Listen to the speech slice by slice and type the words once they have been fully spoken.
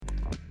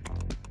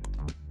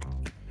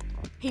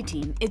Hey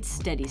team, it's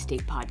Steady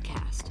State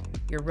Podcast.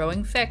 Your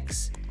rowing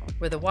fix,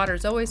 where the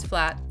water's always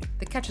flat,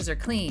 the catches are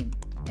clean,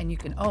 and you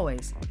can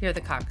always hear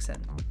the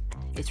coxswain.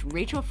 It's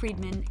Rachel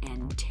Friedman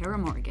and Tara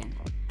Morgan.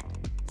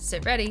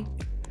 Sit ready.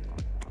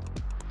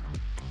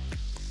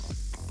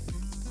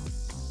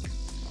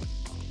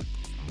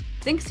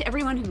 Thanks to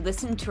everyone who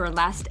listened to our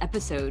last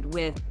episode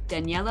with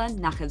Daniela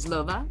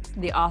Nachazlova,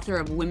 the author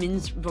of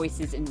Women's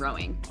Voices in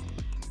Rowing.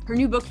 Her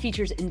new book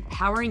features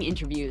empowering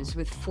interviews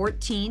with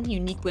 14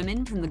 unique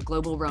women from the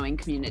global rowing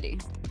community.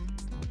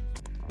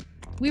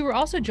 We were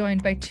also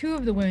joined by two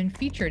of the women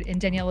featured in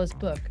Daniela's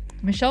book,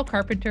 Michelle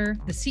Carpenter,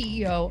 the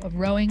CEO of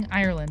Rowing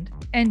Ireland,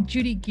 and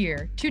Judy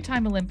Gear,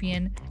 two-time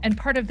Olympian and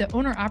part of the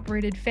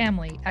owner-operated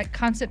family at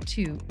Concept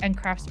 2 and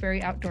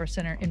Craftsbury Outdoor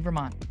Center in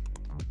Vermont.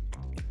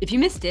 If you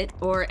missed it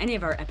or any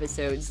of our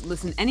episodes,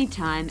 listen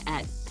anytime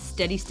at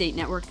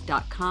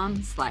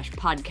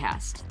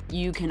steadystatenetwork.com/podcast.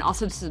 You can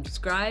also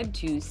subscribe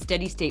to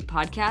Steady State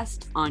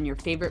Podcast on your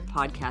favorite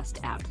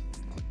podcast app.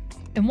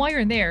 And while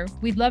you're there,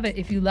 we'd love it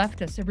if you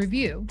left us a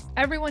review.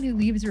 Everyone who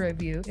leaves a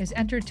review is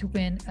entered to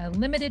win a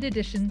limited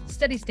edition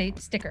Steady State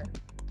sticker.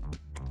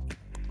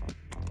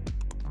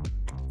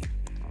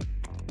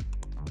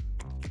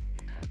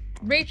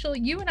 Rachel,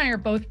 you and I are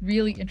both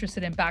really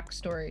interested in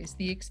backstories,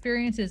 the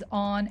experiences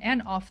on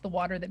and off the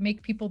water that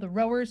make people the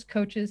rowers,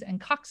 coaches, and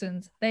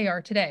coxswains they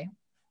are today.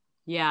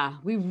 Yeah,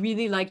 we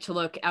really like to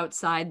look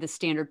outside the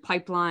standard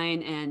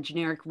pipeline and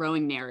generic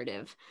rowing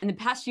narrative. In the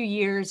past few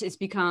years, it's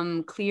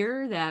become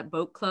clear that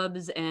boat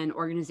clubs and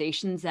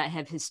organizations that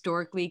have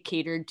historically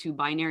catered to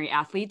binary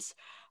athletes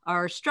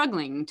are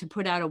struggling to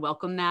put out a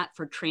welcome mat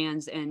for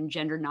trans and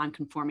gender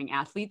nonconforming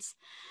athletes.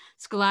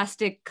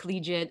 Scholastic,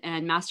 collegiate,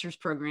 and master's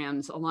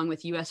programs, along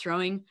with U.S.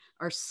 Rowing,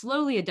 are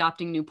slowly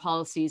adopting new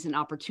policies and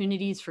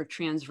opportunities for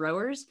trans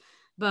rowers,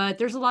 but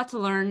there's a lot to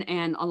learn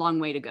and a long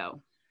way to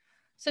go.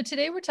 So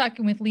today we're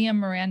talking with Liam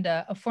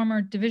Miranda, a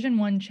former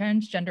Division I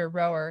transgender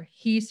rower.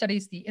 He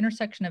studies the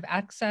intersection of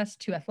access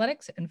to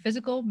athletics and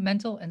physical,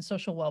 mental, and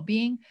social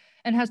well-being,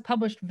 and has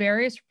published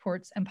various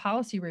reports and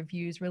policy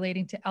reviews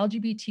relating to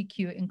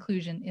LGBTQ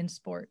inclusion in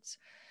sports.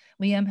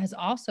 Liam has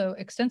also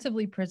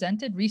extensively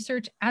presented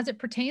research as it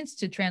pertains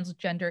to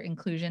transgender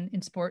inclusion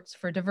in sports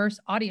for diverse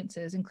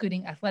audiences,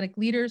 including athletic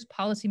leaders,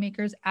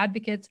 policymakers,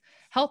 advocates,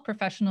 health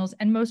professionals,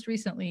 and most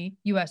recently,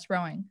 U.S.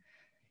 Rowing.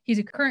 He's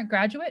a current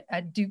graduate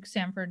at Duke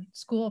Sanford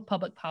School of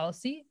Public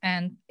Policy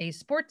and a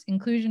sports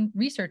inclusion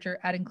researcher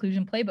at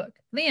Inclusion Playbook.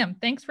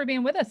 Liam, thanks for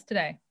being with us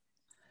today.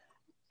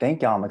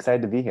 Thank y'all. I'm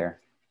excited to be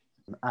here.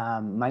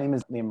 My name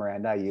is Liam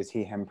Miranda. I use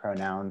he, him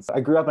pronouns.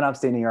 I grew up in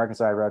upstate New York, and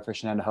so I rowed for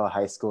Shenandoah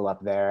High School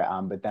up there.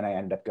 But then I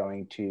ended up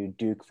going to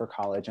Duke for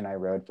college, and I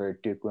rowed for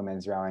Duke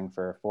Women's Rowing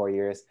for 4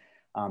 years.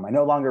 I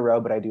no longer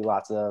row, but I do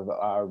lots of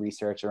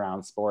research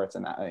around sports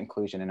and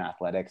inclusion in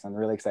athletics. I'm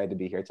really excited to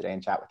be here today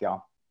and chat with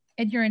y'all.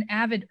 And you're an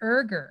avid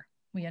erger,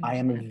 we understand. I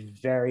am a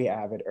very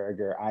avid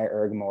erger. I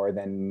erg more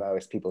than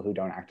most people who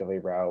don't actively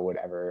row would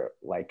ever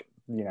would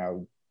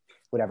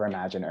ever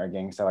imagine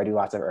erging. So I do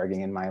lots of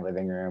erging in my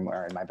living room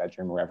or in my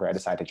bedroom, wherever I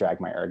decide to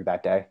drag my erg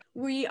that day.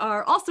 We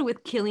are also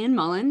with Killian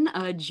Mullen,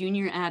 a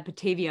junior at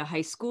Batavia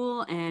High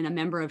School and a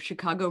member of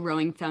Chicago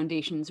Rowing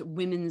Foundation's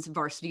Women's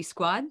Varsity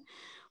Squad.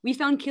 We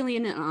found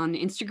Killian on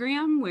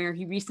Instagram, where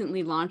he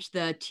recently launched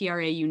the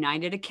TRA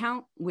United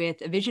account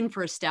with a vision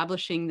for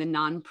establishing the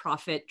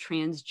nonprofit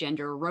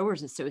Transgender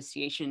Rowers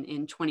Association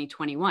in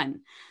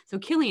 2021. So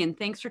Killian,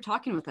 thanks for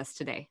talking with us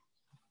today.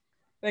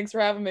 Thanks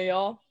for having me,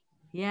 y'all.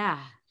 Yeah.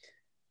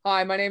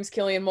 Hi, my name's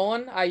Killian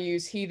Mullen. I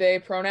use he, they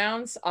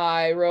pronouns.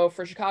 I row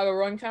for Chicago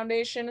Rowing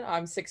Foundation.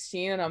 I'm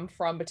 16 and I'm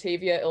from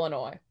Batavia,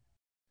 Illinois.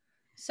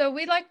 So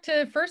we'd like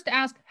to first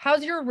ask,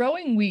 how's your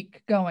rowing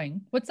week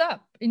going? What's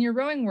up in your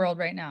rowing world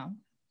right now?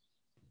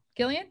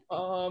 Killian?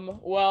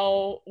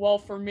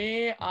 Well, for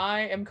me,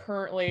 I am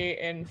currently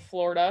in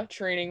Florida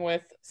training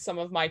with some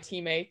of my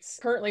teammates.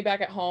 Currently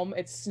back at home,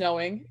 it's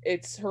snowing.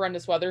 It's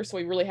horrendous weather, so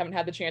we really haven't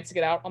had the chance to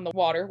get out on the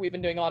water. We've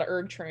been doing a lot of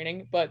erg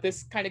training, but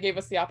this kind of gave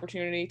us the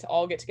opportunity to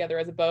all get together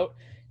as a boat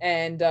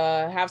and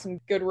have some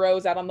good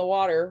rows out on the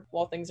water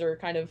while things are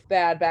kind of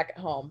bad back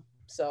at home.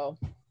 So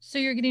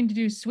you're getting to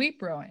do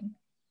sweep rowing?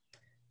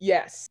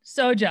 Yes.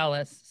 So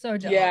jealous.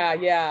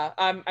 Yeah.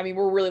 I mean,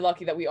 we're really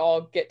lucky that we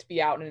all get to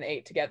be out in an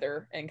 8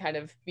 together and kind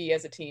of be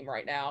as a team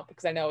right now,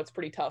 because I know it's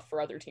pretty tough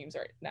for other teams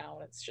right now.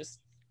 And it's just,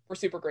 we're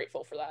super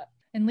grateful for that.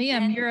 And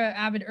Liam, you're an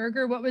avid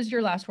erger. What was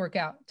your last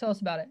workout? Tell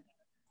us about it.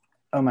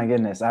 Oh my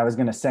goodness. I was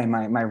going to say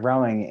my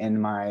rowing in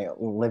my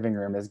living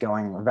room is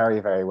going very,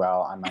 very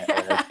well on my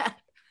erg.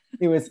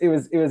 It was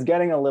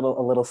getting a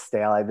little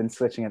stale. I've been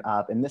switching it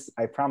up, and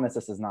I promise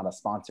this is not a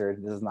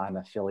sponsored, this is not an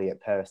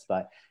affiliate post,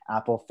 but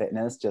Apple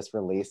Fitness just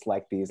released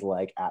these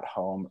at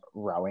home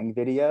rowing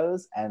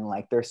videos, and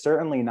they're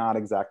certainly not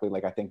exactly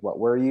I think what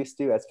we're used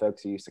to as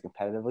folks who used to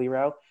competitively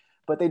row,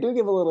 but they do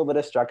give a little bit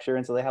of structure,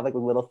 and so they have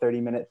little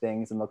 30-minute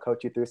things, and they'll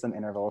coach you through some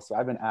intervals. So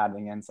I've been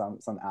adding in some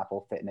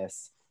Apple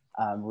Fitness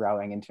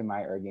rowing into my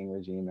erging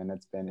regime, and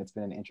it's been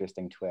an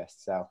interesting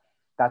twist. So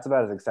that's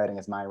about as exciting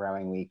as my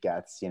rowing week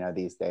gets,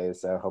 these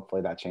days. So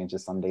hopefully that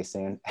changes someday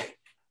soon.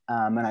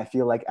 And I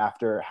feel like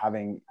after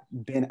having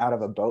been out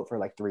of a boat for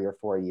like 3 or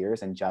 4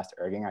 years and just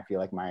erging, I feel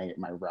like my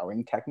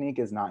rowing technique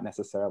is not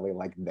necessarily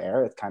like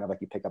there. It's kind of like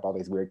you pick up all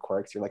these weird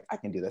quirks. You're like, I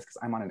can do this because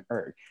I'm on an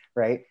erg,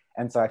 right?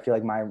 And so I feel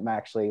like my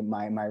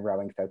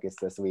rowing focus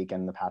this week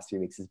and the past few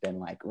weeks has been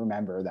like,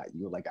 remember that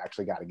you like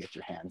actually got to get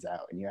your hands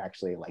out and you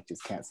actually like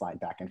just can't slide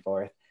back and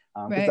forth.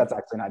 Because that's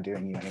actually not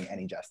doing you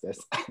any justice.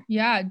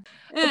 Yeah.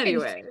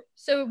 Anyway. Okay,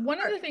 so one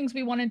of the things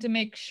we wanted to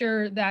make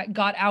sure that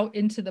got out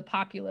into the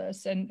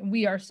populace, and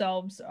we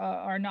ourselves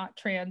are not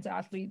trans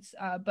athletes,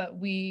 but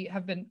we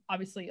have been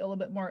obviously a little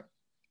bit more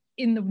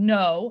in the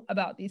know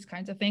about these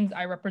kinds of things.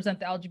 I represent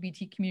the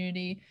LGBT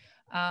community,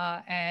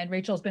 and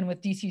Rachel's been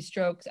with DC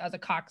Strokes as a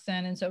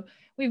coxswain. And so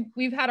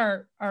we've had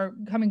our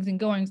comings and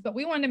goings, but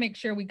we wanted to make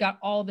sure we got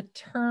all the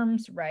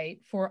terms right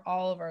for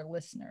all of our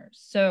listeners.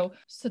 So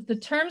the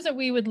terms that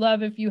we would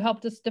love if you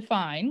helped us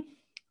define,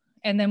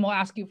 and then we'll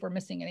ask you if we're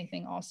missing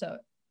anything also.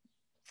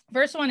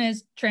 First one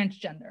is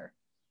transgender.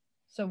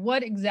 So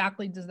what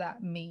exactly does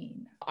that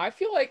mean? I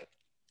feel like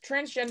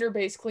transgender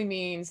basically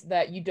means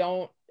that you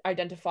don't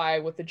identify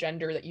with the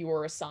gender that you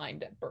were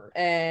assigned at birth.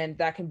 And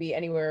that can be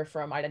anywhere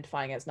from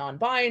identifying as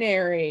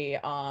non-binary.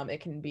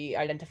 It can be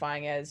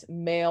identifying as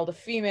male to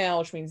female,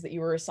 which means that you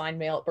were assigned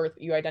male at birth,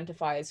 but you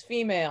identify as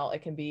female.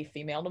 It can be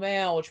female to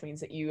male, which means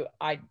that you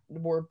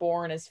were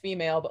born as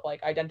female, but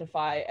like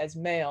identify as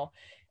male.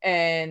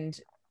 And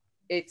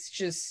it's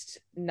just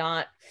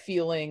not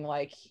feeling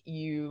like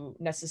you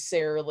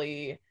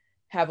necessarily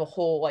have a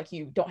whole, like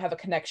you don't have a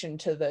connection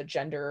to the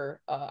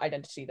gender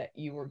identity that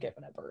you were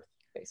given at birth,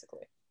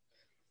 basically.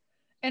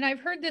 And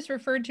I've heard this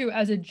referred to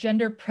as a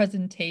gender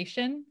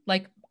presentation,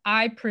 like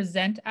I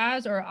present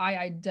as or I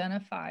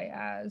identify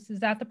as. Is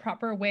that the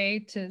proper way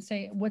to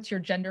say what's your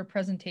gender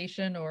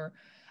presentation?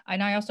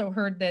 And I also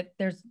heard that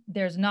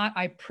there's not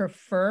I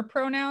prefer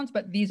pronouns,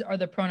 but these are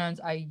the pronouns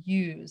I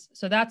use.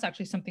 So that's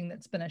actually something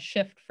that's been a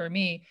shift for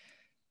me.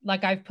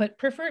 Like I've put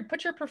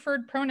your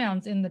preferred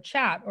pronouns in the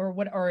chat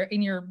or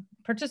in your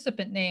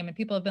participant name, and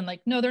people have been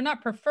like, no, they're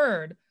not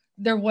preferred.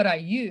 They're what I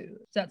use.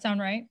 Does that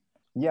sound right?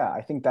 Yeah,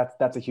 I think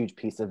that's a huge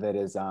piece of it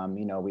is,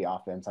 we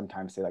often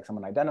sometimes say like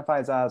someone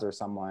identifies as or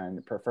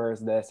someone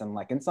prefers this. And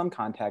like in some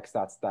contexts,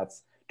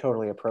 that's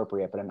totally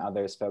appropriate. But in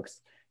others,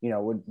 folks,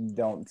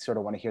 don't sort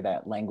of want to hear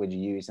that language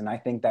used. And I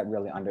think that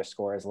really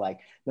underscores like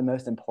the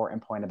most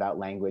important point about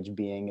language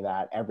being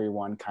that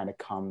everyone kind of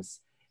comes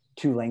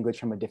to language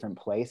from a different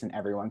place, and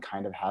everyone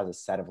kind of has a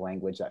set of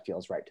language that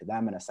feels right to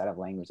them and a set of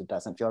language that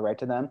doesn't feel right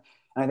to them.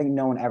 And I think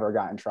no one ever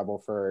got in trouble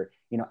for,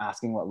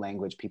 asking what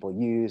language people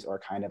use or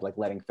kind of like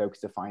letting folks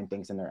define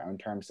things in their own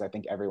terms. So I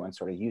think everyone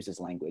sort of uses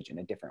language in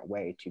a different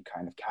way to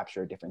kind of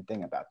capture a different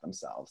thing about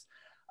themselves.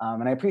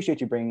 And I appreciate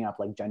you bringing up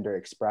like gender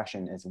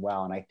expression as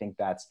well. And I think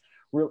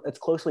it's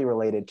closely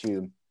related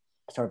to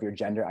sort of your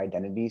gender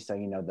identity. So,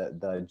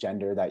 the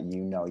gender that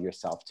you know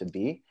yourself to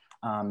be.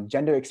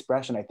 Gender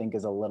expression, I think,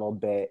 is a little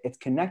bit, it's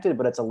connected,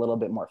 but it's a little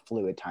bit more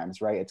fluid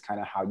times, right? It's kind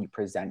of how you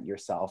present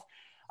yourself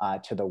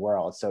to the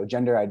world. So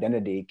gender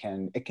identity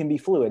can be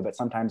fluid, but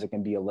sometimes it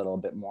can be a little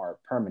bit more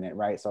permanent,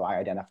 right? So I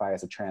identify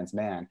as a trans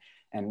man,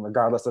 and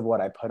regardless of what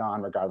I put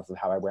on, regardless of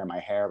how I wear my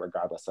hair,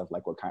 regardless of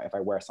like if I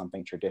wear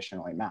something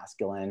traditionally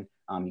masculine,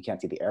 you can't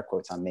see the air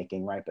quotes I'm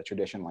making, right? But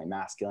traditionally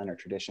masculine or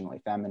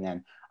traditionally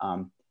feminine,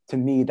 to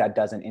me, that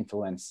doesn't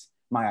influence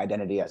my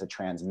identity as a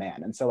trans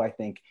man. And so I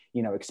think,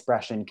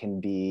 expression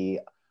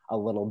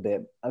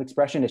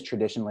is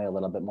traditionally a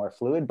little bit more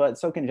fluid, but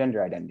so can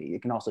gender identity.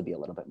 It can also be a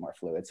little bit more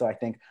fluid. So I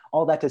think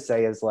all that to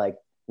say is like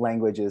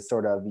language is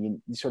sort of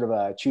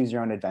a choose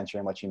your own adventure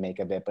and what you make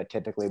of it. But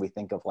typically we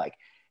think of like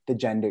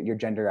your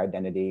gender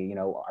identity,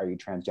 are you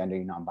transgender,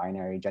 you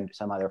non-binary,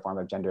 some other form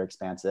of gender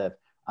expansive,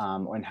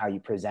 and how you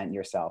present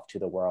yourself to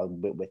the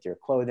world with your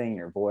clothing,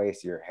 your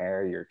voice, your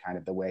hair, your kind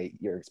of the way,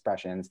 your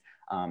expressions,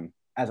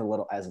 as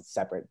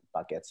separate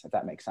buckets, if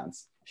that makes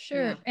sense.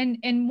 Sure. Yeah.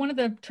 And one of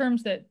the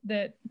terms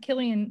that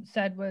Killian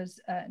said was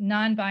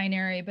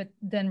non-binary, but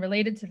then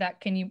related to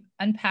that, can you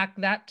unpack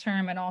that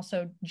term and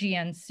also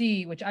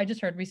GNC, which I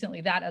just heard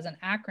recently that as an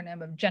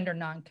acronym of gender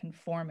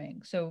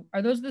non-conforming. So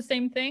are those the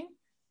same thing?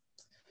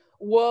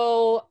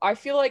 Well, I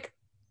feel like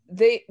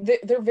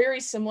they're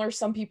very similar.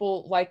 Some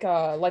people, like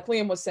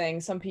Liam was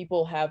saying, some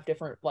people have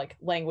different like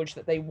language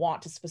that they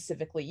want to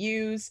specifically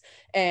use,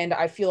 and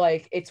I feel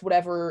like it's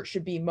whatever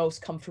should be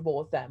most comfortable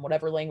with them.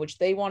 Whatever language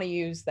they want to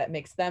use that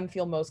makes them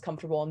feel most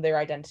comfortable in their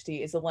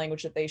identity is the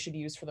language that they should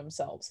use for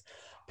themselves.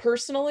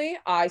 Personally,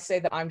 I say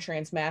that I'm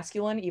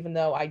transmasculine, even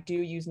though I do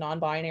use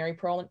non-binary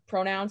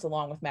pronouns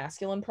along with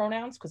masculine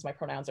pronouns because my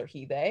pronouns are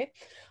he, they.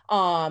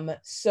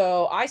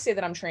 So I say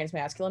that I'm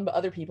transmasculine, but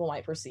other people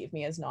might perceive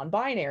me as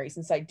non-binary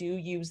since I do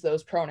use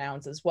those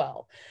pronouns as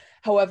well.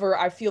 However,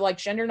 I feel like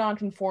gender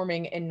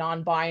non-conforming and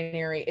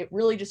non-binary, it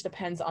really just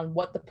depends on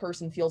what the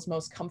person feels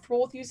most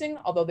comfortable with using,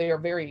 although they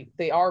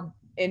are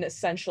in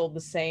essential the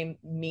same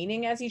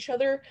meaning as each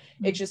other.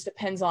 Mm-hmm. It just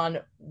depends on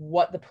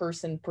what the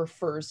person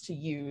prefers to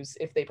use,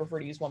 if they prefer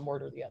to use one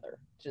word or the other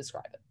to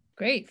describe it.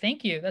 Great,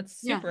 thank you. That's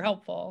super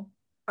helpful.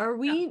 Are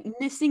we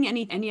missing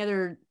any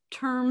other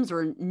terms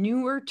or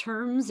newer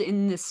terms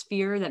in this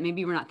sphere that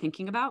maybe we're not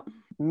thinking about?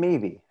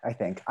 Maybe, I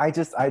think. I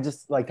just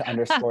like to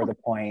underscore the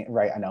point,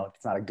 right? I know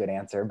it's not a good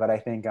answer, but I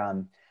think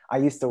I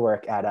used to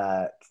work at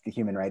the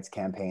Human Rights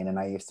Campaign, and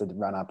I used to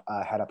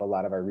head up a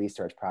lot of our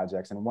research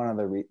projects. And one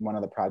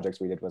of the projects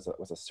we did was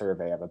a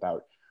survey of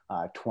about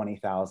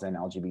 20,000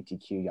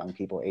 LGBTQ young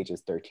people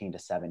ages 13 to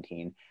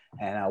 17.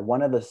 And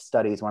one of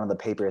the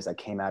papers that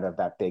came out of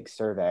that big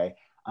survey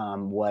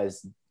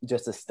was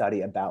just a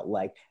study about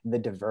like the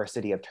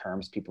diversity of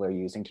terms people are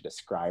using to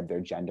describe their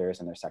genders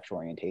and their sexual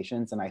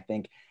orientations. And I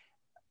think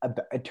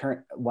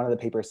one of the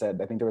papers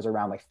said, I think there was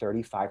around like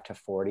 35 to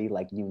 40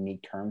 like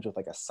unique terms with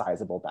like a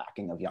sizable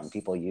backing of young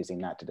people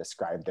using that to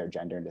describe their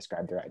gender and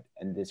describe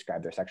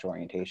their sexual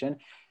orientation.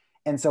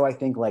 And so I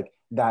think like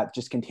that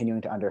just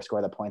continuing to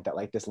underscore the point that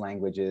like this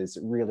language is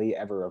really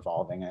ever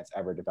evolving and it's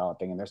ever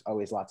developing, and there's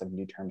always lots of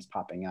new terms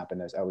popping up,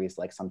 and there's always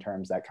like some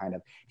terms that kind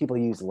of people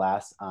use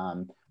less.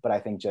 But I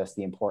think just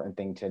the important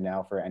thing to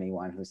know for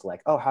anyone who's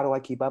like, oh, how do I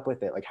keep up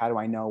with it? Like, how do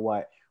I know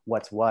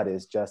what's what,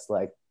 is just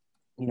like,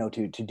 you know,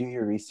 to do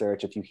your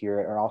research if you hear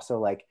it, or also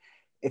like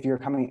if you're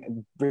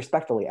coming,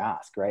 respectfully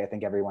ask, right? I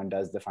think everyone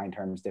does define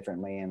terms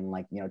differently, and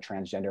like, you know,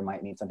 transgender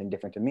might mean something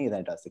different to me than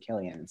it does to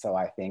Killian. And so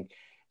I think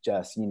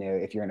just, you know,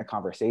 if you're in a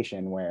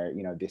conversation where,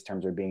 you know, these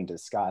terms are being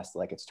discussed,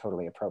 like it's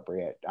totally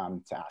appropriate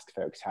to ask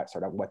folks how,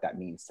 sort of what that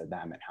means to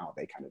them and how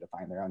they kind of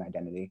define their own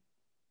identity.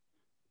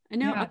 I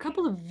know a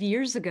couple of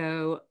years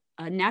ago,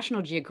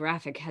 National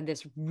Geographic had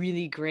this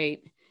really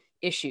great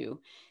issue,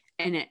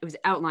 and it was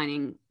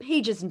outlining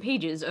pages and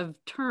pages of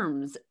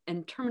terms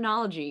and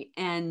terminology.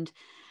 And,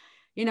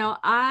 you know,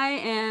 I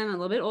am a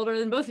little bit older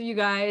than both of you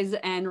guys,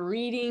 and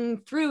reading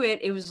through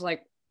it, it was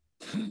like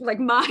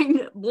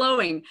mind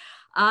blowing.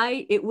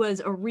 It was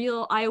a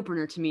real eye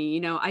opener to me. You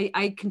know,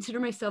 I consider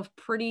myself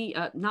pretty,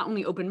 not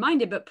only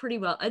open-minded, but pretty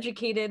well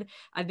educated.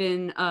 I've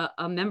been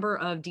a member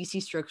of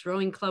DC Strokes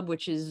Rowing Club,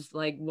 which is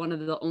like one of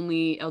the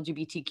only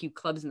LGBTQ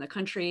clubs in the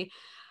country.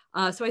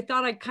 So I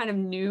thought I kind of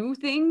knew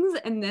things.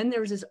 And then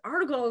there was this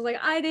article, I was like,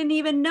 I didn't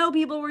even know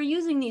people were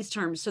using these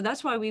terms. So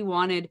that's why we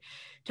wanted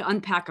to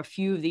unpack a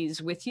few of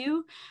these with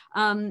you.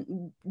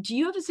 Do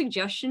you have a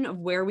suggestion of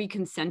where we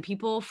can send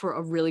people for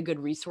a really good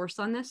resource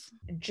on this?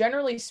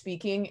 Generally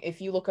speaking,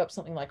 if you look up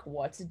something like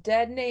what's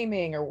dead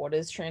naming or what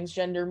does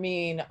transgender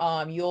mean,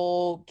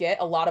 you'll get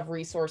a lot of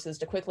resources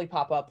to quickly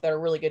pop up that are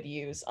really good to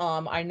use.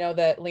 I know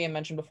that Liam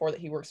mentioned before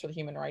that he works for the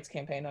Human Rights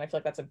Campaign, and I feel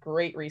like that's a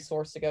great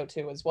resource to go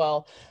to as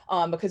well,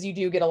 because you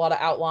do get a lot of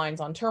outlines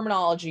on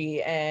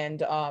terminology and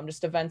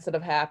just events that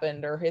have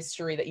happened or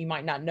history that you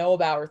might not know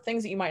about, or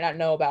things that you might not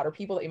know about, or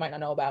people that you might not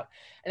know about.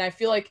 And I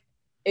feel like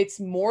it's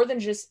more than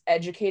just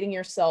educating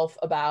yourself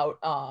about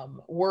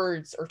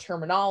words or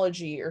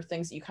terminology or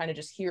things that you kind of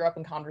just hear up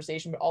in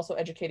conversation, but also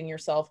educating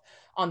yourself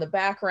on the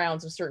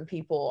backgrounds of certain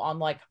people, on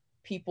like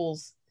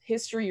people's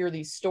history or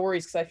these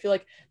stories. Because I feel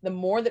like the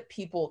more that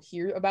people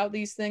hear about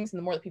these things, and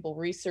the more that people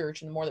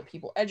research, and the more that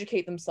people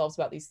educate themselves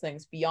about these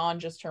things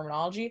beyond just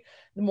terminology,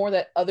 the more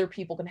that other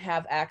people can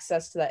have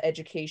access to that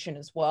education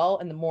as well,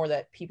 and the more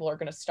that people are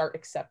going to start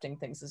accepting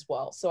things as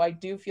well. So I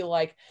do feel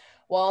like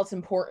while it's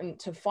important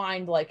to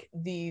find like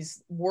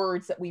these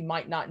words that we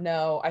might not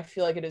know, I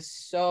feel like it is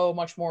so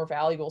much more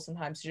valuable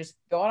sometimes to just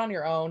go out on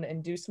your own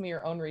and do some of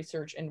your own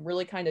research and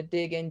really kind of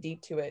dig in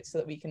deep to it so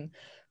that we can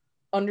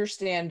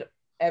understand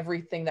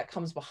everything that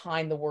comes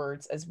behind the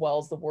words, as well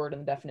as the word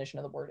and the definition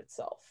of the word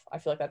itself. I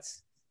feel like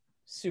that's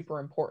super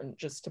important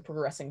just to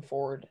progressing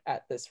forward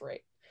at this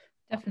rate.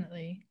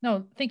 Definitely.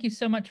 No, thank you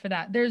so much for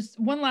that. There's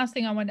one last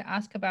thing I wanted to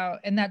ask about,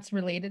 and that's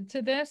related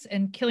to this.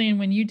 And Killian,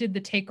 when you did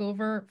the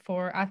takeover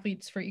for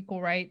Athletes for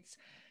Equal Rights,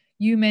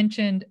 you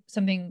mentioned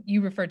something you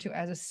referred to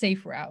as a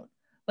safe route,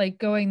 like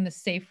going the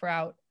safe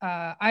route.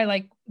 I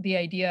like the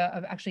idea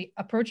of actually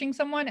approaching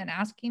someone and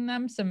asking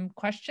them some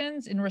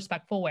questions in a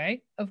respectful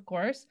way, of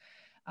course.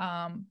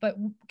 But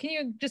can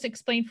you just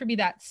explain for me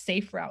that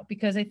safe route?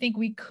 Because I think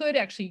we could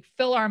actually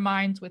fill our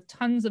minds with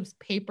tons of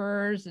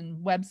papers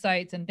and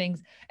websites and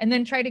things, and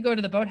then try to go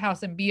to the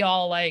boathouse and be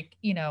all like,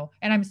 you know,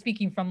 and I'm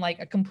speaking from like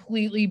a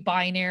completely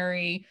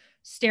binary,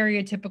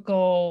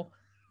 stereotypical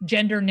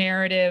gender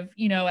narrative,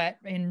 you know,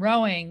 in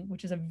rowing,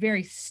 which is a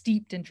very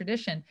steeped in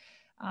tradition.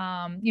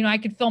 You know, I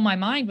could fill my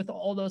mind with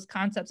all those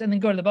concepts and then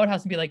go to the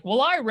boathouse and be like,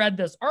 well, I read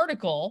this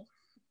article.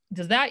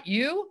 Does that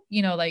you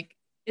know, like,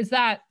 is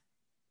that,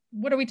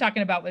 what are we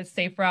talking about with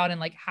safe route and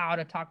like how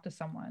to talk to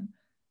someone?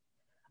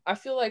 I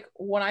feel like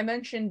when I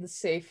mentioned the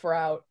safe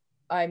route,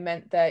 I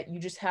meant that you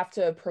just have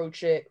to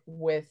approach it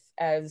with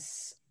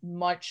as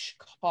much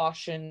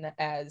caution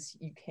as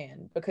you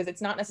can, because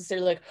it's not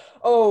necessarily like,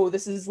 oh,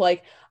 this is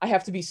like, I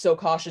have to be so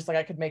cautious, like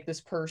I could make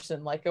this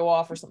person like go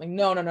off or something.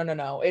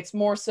 No. It's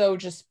more so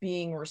just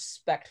being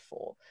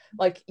respectful.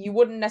 Like you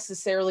wouldn't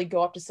necessarily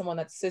go up to someone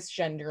that's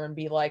cisgender and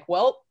be like,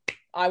 well,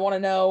 I want to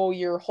know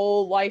your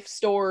whole life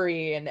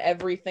story and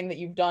everything that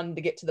you've done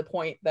to get to the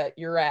point that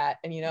you're at.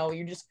 And, you know,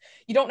 you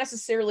don't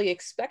necessarily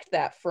expect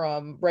that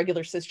from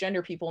regular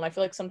cisgender people. And I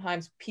feel like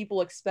sometimes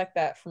people expect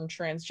that from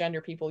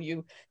transgender people.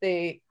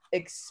 They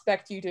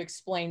expect you to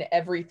explain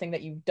everything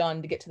that you've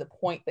done to get to the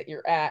point that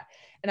you're at.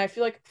 And I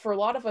feel like for a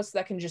lot of us,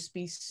 that can just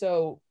be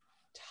so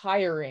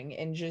tiring,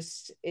 and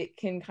just, it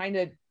can kind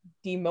of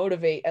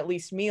demotivate at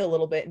least me a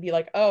little bit, and be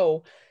like,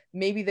 oh,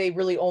 maybe they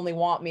really only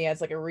want me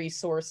as like a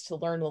resource to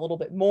learn a little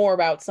bit more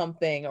about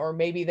something, or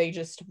maybe they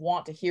just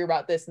want to hear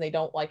about this and they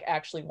don't like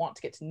actually want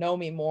to get to know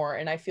me more.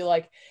 And I feel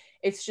like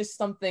it's just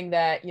something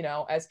that, you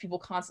know, as people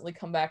constantly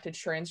come back to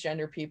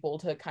transgender people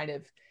to kind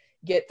of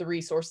get the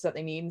resources that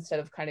they need instead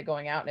of kind of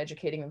going out and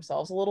educating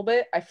themselves a little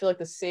bit, I feel like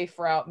the safe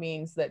route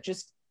means that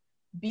just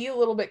be a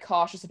little bit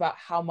cautious about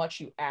how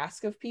much you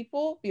ask of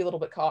people, be a little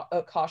bit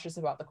cautious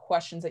about the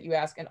questions that you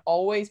ask, and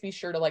always be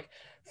sure to like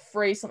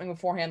phrase something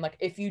beforehand, like,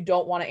 if you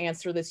don't want to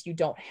answer this, you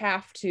don't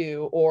have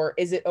to, or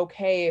is it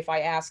okay if I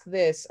ask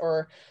this,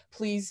 or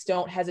please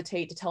don't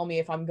hesitate to tell me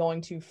if I'm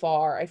going too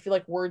far. I feel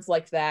like words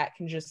like that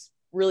can just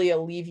really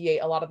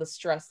alleviate a lot of the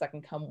stress that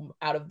can come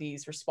out of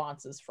these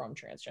responses from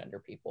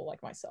transgender people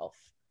like myself.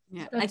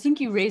 Yeah, I think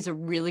you raise a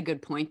really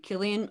good point,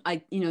 Killian.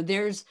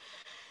 There's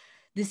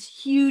this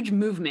huge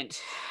movement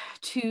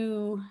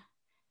to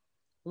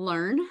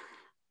learn,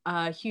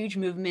 a huge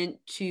movement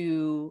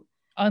to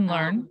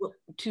Unlearn.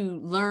 to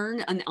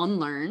learn and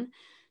unlearn,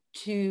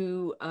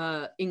 to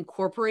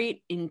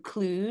incorporate,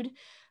 include.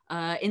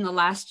 In the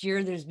last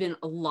year, there's been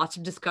lots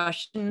of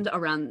discussions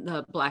around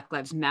the Black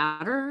Lives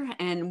Matter,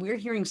 and we're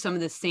hearing some of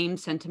the same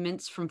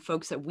sentiments from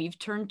folks that we've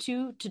turned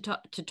to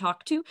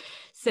talk to,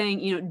 saying,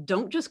 you know,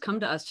 don't just come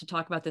to us to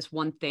talk about this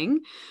one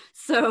thing.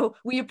 So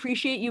we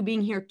appreciate you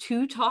being here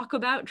to talk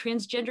about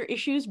transgender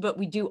issues, but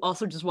we do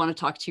also just want to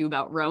talk to you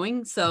about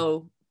rowing.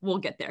 So we'll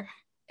get there.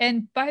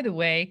 And by the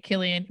way,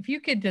 Killian, if you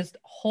could just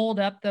hold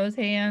up those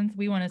hands,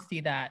 we want to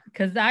see that,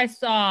 because I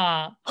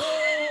saw.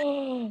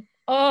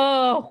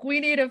 Oh, we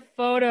need a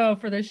photo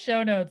for the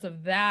show notes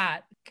of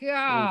that.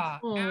 God.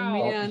 Oh,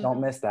 man.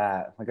 Don't miss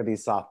that. Look at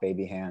these soft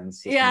baby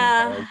hands.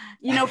 Yeah.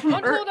 You know, from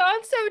don't hold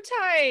on so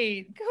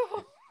tight.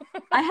 Go.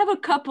 I have a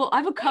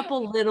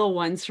couple little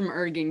ones from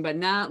erging, but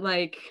not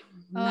like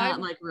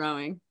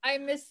rowing. I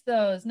miss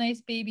those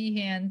nice baby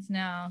hands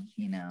now,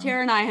 you know.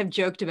 Tara and I have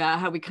joked about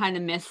how we kind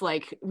of miss,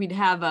 like, we'd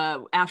have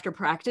after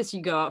practice,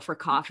 you go out for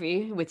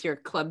coffee with your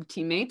club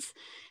teammates,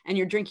 and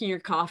you're drinking your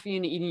coffee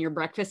and eating your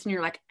breakfast, and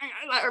you're like,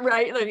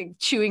 right, like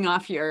chewing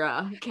off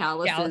your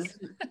calluses.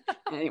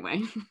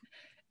 Anyway,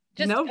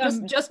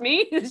 just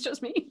me. It's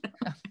just me.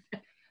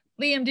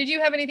 Liam, did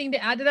you have anything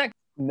to add to that?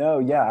 No,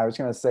 yeah, I was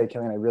gonna say,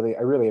 Killian, I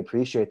really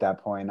appreciate that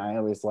point. I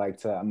always like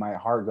to, my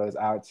heart goes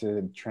out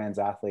to trans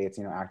athletes,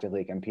 you know,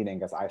 actively competing,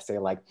 because I say,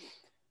 like,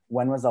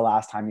 when was the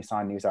last time you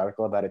saw a news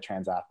article about a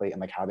trans athlete and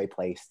like how they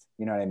placed,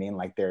 you know what I mean?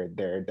 Like their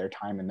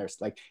time, and there's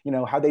like, you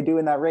know, how they do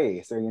in that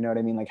race, or, you know what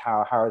I mean? Like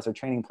how is their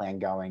training plan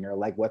going, or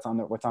like what's on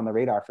the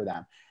radar for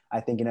them. I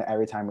think, you know,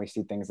 every time we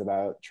see things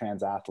about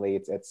trans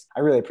athletes,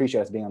 I really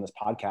appreciate us being on this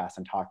podcast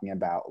and talking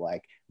about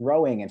like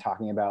rowing, and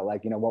talking about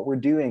like, you know, what we're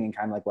doing and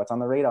kind of like what's on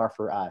the radar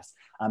for us.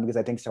 Because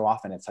I think so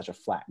often it's such a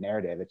flat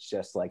narrative. It's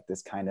just like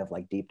this kind of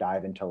like deep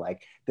dive into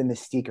like the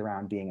mystique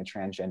around being a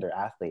transgender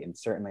athlete. And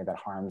certainly that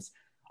harms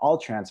all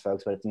trans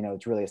folks, but it's, you know,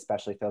 it's really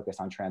especially focused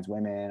on trans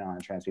women, on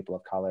trans people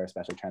of color,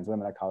 especially trans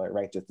women of color,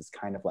 right? Just this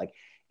kind of like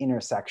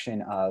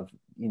intersection of,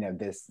 you know,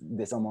 this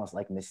almost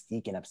like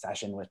mystique and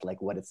obsession with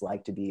like what it's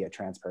like to be a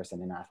trans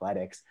person in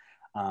athletics,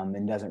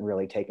 and doesn't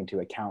really take into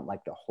account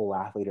like the whole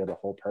athlete or the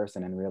whole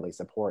person, and really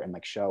support and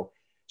like show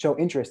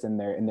interest in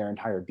their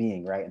entire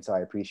being, right? And so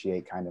I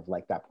appreciate kind of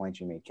like that point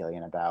you made,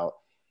 Killian, about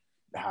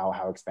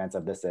how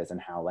expansive this is,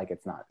 and how like it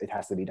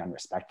has to be done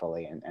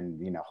respectfully and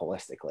you know,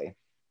 holistically.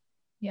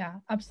 Yeah,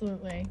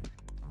 absolutely.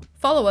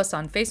 Follow us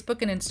on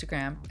Facebook and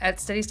Instagram at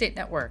Steady State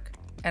Network,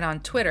 and on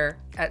Twitter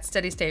at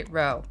Steady State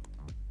Row.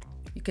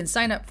 You can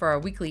sign up for our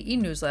weekly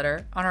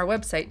e-newsletter on our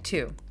website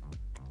too.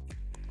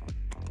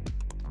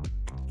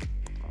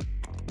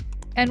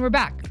 And we're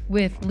back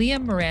with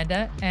Liam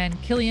Miranda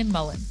and Killian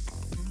Mullen.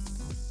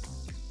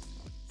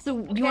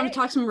 So you want to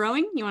talk some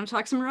rowing? Yay!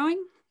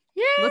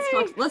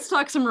 Let's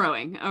talk some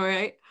rowing. All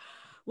right.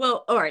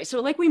 Well, all right.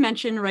 So like we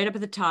mentioned right up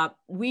at the top,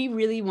 we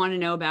really want to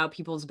know about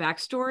people's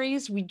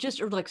backstories. We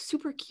just are like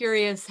super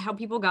curious how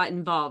people got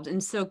involved.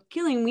 And so,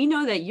 Killian, we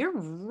know that you're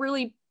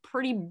really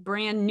pretty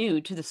brand new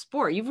to the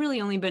sport. You've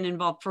really only been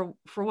involved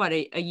for what,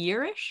 a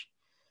year-ish?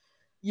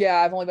 Yeah,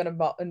 I've only been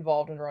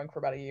involved in rowing for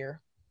about a year.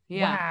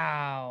 Yeah.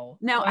 Wow.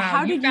 Now,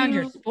 how did you found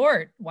your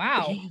sport?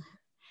 Wow.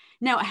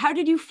 Now, how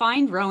did you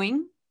find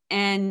rowing,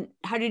 and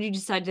how did you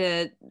decide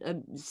to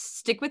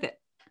stick with it?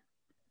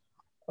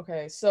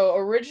 Okay, so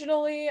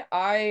originally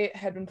I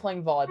had been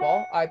playing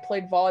volleyball. I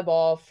played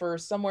volleyball for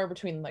somewhere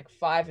between like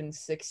 5 and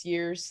 6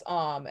 years.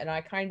 And I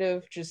kind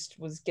of just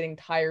was getting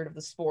tired of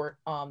the sport,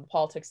 the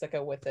politics that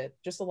go with it,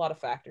 just a lot of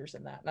factors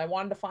in that. And I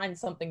wanted to find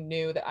something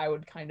new that I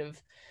would kind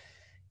of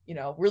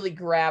really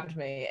grabbed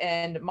me.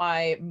 And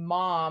my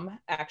mom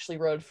actually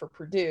rode for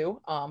Purdue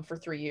for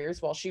 3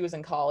 years while she was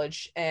in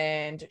college.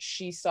 And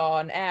she saw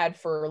an ad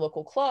for a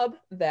local club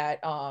that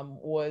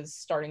was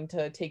starting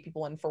to take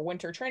people in for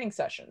winter training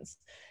sessions.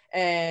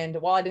 And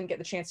while I didn't get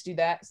the chance to do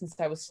that, since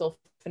I was still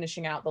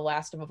finishing out the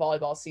last of a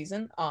volleyball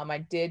season, I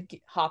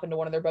did hop into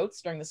one of their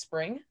boats during the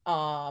spring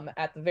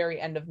at the very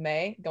end of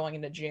May, going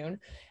into June.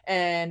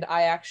 And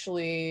I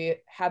actually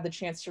had the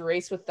chance to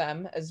race with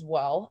them as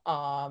well.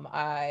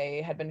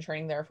 I had been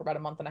training there for about a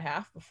month and a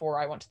half before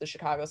I went to the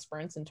Chicago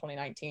Sprints in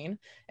 2019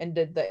 and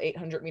did the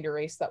 800-meter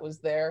race that was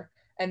there.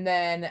 And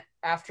then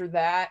after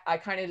that, I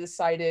kind of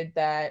decided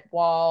that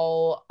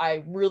while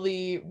I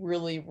really,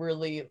 really,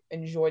 really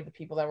enjoyed the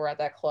people that were at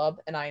that club,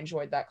 and I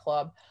enjoyed that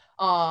club,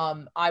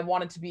 I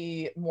wanted to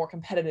be more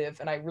competitive,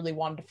 and I really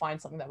wanted to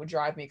find something that would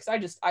drive me,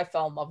 because I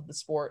fell in love with the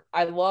sport.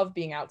 I love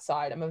being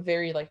outside. I'm a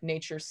very like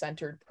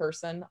nature-centered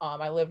person.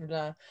 I live in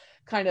a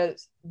kind of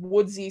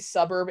woodsy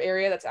suburb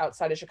area that's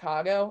outside of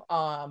Chicago.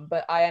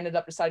 But I ended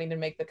up deciding to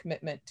make the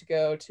commitment to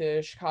go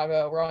to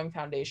Chicago Rowing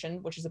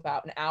Foundation, which is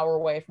about an hour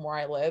away from where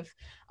I live,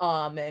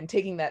 and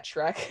taking that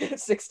trek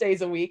 6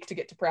 days a week to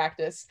get to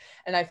practice.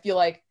 And I feel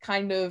like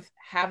kind of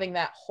having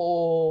that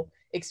whole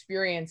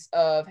experience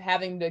of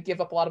having to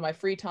give up a lot of my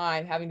free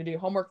time, having to do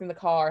homework in the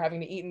car,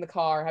 having to eat in the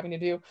car, having to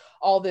do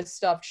all this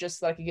stuff just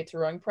so that I could get to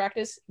rowing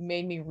practice,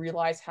 made me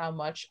realize how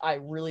much I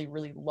really,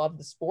 really love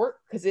the sport,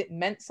 because it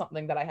meant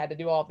something that I had to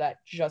do all of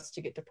that just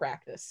to get to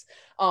practice.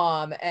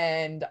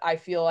 And I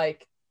feel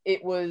like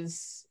it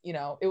was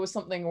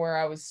something where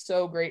I was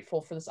so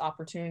grateful for this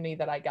opportunity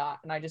that I got,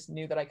 and I just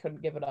knew that I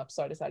couldn't give it up.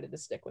 So I decided to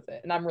stick with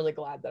it. And I'm really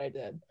glad that I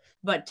did.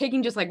 But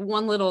taking just like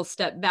one little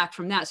step back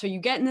from that. So you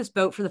get in this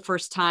boat for the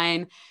first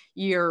time,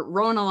 you're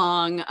rowing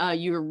along,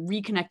 you're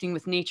reconnecting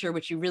with nature,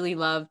 which you really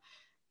love.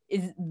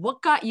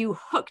 What got you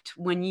hooked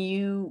when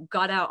you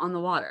got out on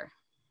the water?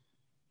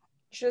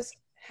 Just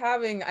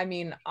having,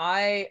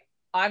 my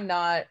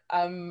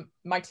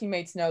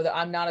teammates know that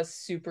I'm not a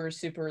super,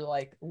 super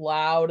like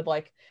loud,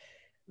 like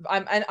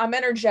I'm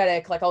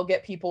energetic, like I'll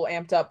get people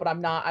amped up, but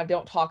I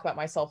don't talk about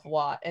myself a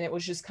lot. And it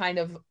was just kind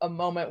of a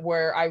moment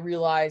where I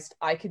realized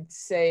I could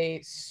say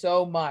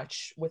so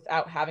much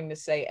without having to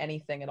say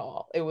anything at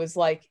all. It was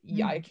like,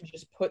 yeah, I could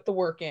just put the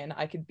work in.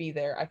 I could be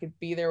there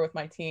with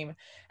my team,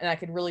 and I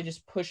could really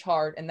just push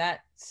hard. And that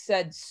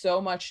said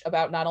so much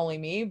about not only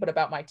me, but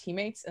about my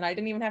teammates. And I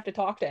didn't even have to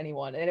talk to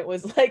anyone. And it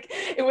was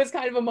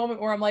kind of a moment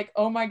where I'm like,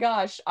 oh my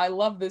gosh, I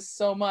love this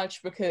so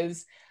much,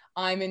 because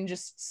I'm in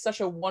just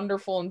such a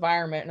wonderful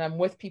environment, and I'm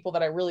with people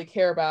that I really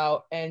care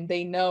about, and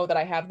they know that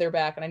I have their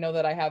back and I know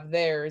that I have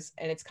theirs.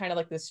 And it's kind of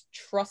like this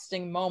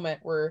trusting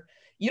moment where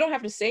you don't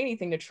have to say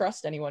anything to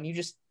trust anyone.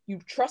 You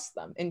trust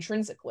them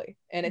intrinsically.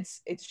 And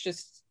it's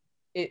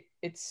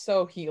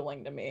so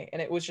healing to me.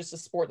 And it was just a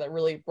sport that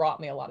really brought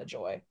me a lot of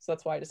joy. So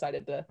that's why I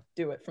decided to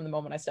do it from the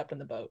moment I stepped in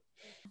the boat.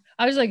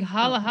 I was like,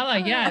 holla, holla.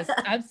 Yes,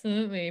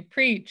 absolutely.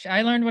 Preach.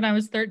 I learned when I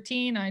was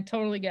 13. I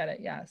totally get it.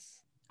 Yes.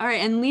 All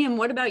right. And Liam,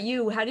 what about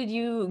you? How did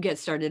you get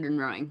started in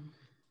rowing?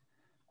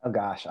 Oh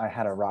gosh, I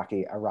had a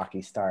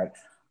rocky start.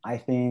 I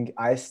think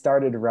I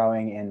started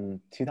rowing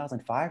in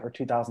 2005 or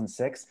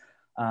 2006.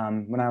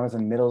 When I was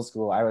in middle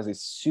school, I was a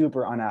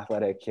super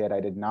unathletic kid.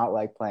 I did not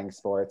like playing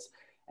sports.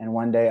 And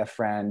one day a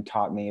friend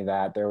taught me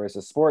that there was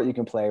a sport you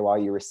can play while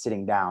you were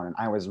sitting down. And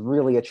I was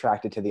really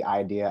attracted to the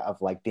idea of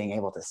like being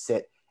able to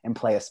sit and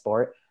play a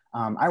sport.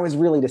 I was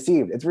really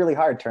deceived. It's really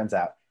hard, turns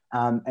out.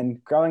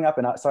 And growing up,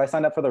 so I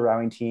signed up for the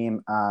rowing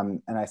team,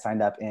 and I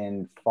signed up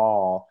in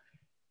fall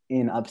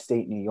in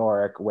upstate New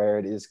York, where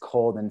it is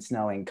cold and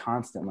snowing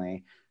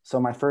constantly. So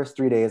my first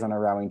 3 days on a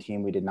rowing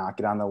team, we did not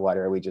get on the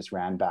water. We just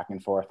ran back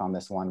and forth on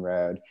this one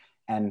road.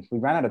 And we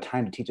ran out of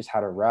time to teach us how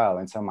to row.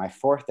 And so my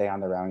fourth day on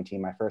the rowing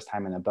team, my first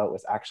time in the boat,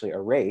 was actually a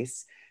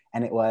race.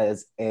 And it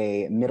was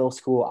a middle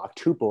school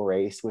octuple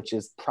race, which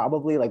is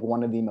probably like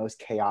one of the most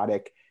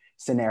chaotic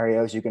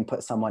scenarios you can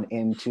put someone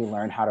in to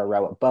learn how to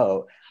row a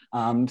boat.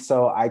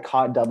 So I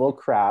caught double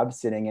crab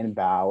sitting in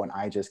bow, and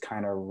I just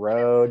kind of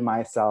rowed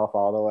myself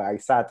all the way. I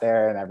sat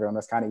there and everyone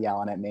was kind of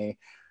yelling at me.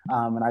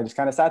 And I just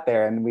kind of sat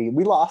there, and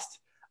we lost.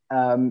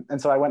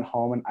 And so I went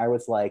home and I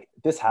was like,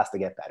 this has to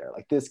get better.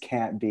 Like, this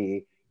can't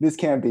be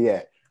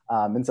it.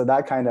 And so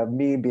that kind of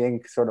me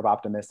being sort of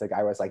optimistic,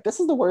 I was like, this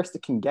is the worst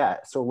it can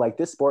get. So like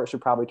this sport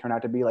should probably turn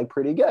out to be like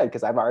pretty good,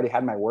 because I've already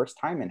had my worst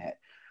time in it.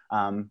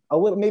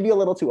 Maybe a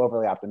little too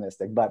overly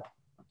optimistic, but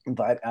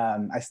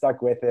I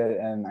stuck with it.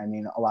 And I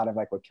mean, a lot of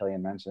like what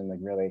Killian mentioned, like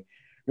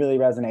really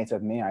resonates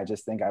with me. I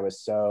just think I was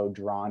so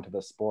drawn to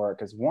the sport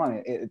because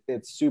one,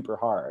 it's super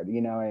hard,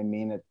 you know what I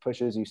mean? It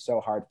pushes you so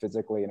hard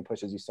physically and it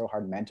pushes you so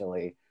hard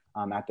mentally.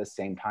 At the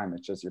same time,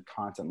 it's just you're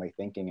constantly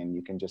thinking, and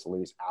you can just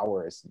lose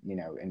hours, you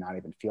know, and not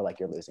even feel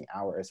like you're losing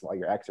hours while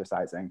you're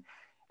exercising.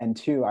 And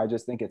two, I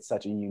just think it's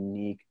such a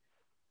unique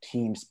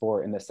team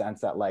sport in the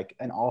sense that like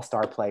an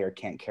all-star player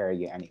can't carry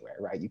you anywhere,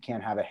 right? You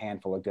can't have a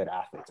handful of good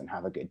athletes and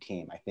have a good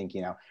team. I think,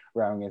 you know,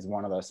 rowing is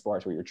one of those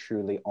sports where you're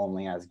truly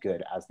only as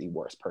good as the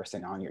worst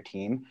person on your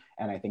team.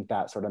 And I think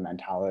that sort of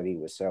mentality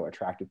was so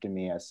attractive to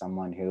me as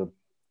someone who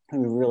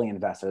really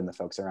invested in the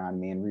folks around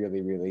me and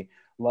really, really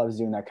loves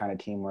doing that kind of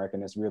teamwork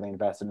and is really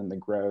invested in the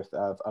growth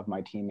of my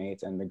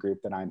teammates and the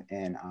group that I'm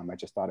in. I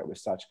just thought it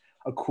was such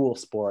a cool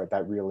sport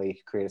that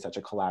really created such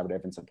a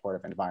collaborative and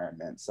supportive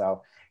environment.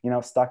 So,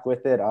 stuck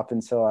with it up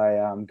until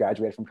I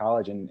graduated from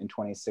college in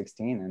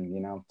 2016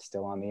 and,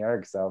 still on the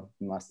erg. So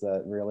must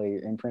have really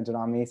imprinted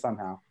on me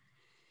somehow.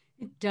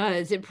 It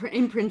does. It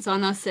imprints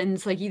on us, and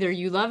it's like either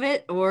you love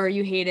it or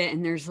you hate it,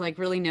 and there's like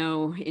really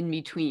no in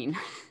between.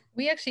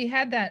 We actually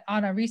had that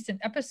on a recent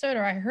episode,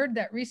 or I heard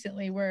that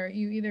recently, where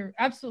you either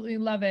absolutely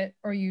love it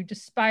or you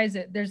despise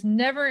it. There's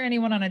never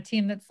anyone on a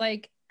team that's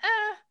like,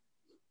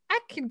 I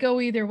could go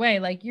either way.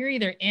 Like you're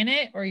either in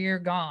it or you're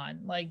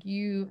gone. Like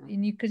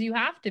because you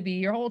have to be.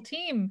 Your whole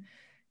team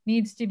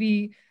needs to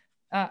be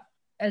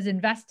as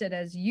invested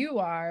as you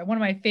are. One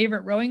of my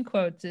favorite rowing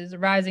quotes is, "A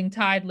rising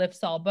tide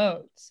lifts all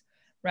boats,"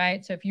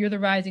 right? So if you're the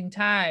rising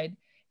tide,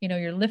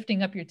 you're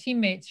lifting up your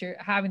teammates, you're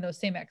having those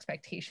same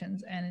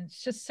expectations. And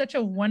it's just such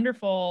a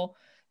wonderful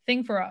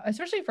thing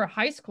especially for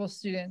high school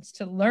students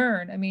to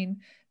learn. I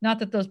mean, not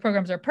that those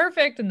programs are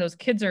perfect and those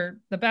kids are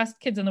the best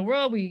kids in the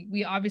world.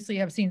 We obviously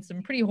have seen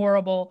some pretty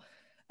horrible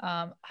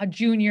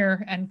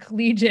junior and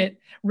collegiate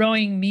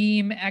rowing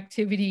meme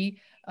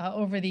activity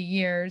over the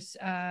years.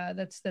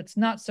 That's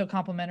not so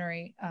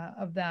complimentary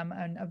of them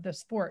and of the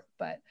sport,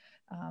 but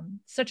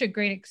such a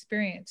great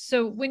experience.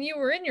 So when you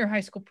were in your high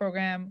school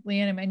program,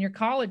 Leanne, and your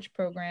college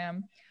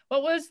program,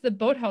 what was the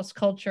boathouse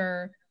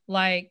culture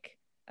like?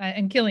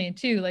 And Killian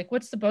too, like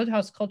what's the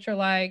boathouse culture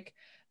like?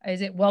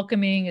 Is it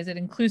welcoming? Is it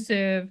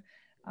inclusive?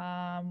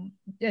 And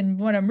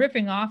what I'm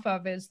ripping off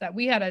of is that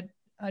we had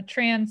a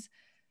trans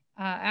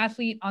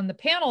athlete on the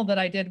panel that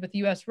I did with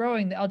US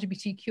Rowing, the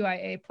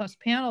LGBTQIA plus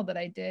panel that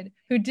I did,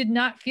 who did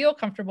not feel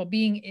comfortable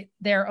being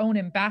their own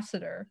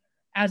ambassador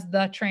as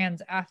the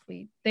trans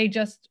athlete. They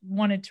just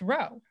wanted to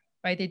row,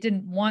 right? They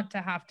didn't want to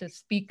have to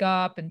speak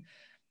up and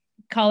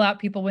call out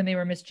people when they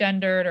were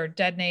misgendered or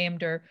dead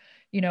named, or,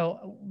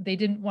 they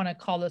didn't want to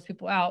call those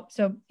people out.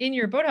 So in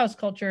your boathouse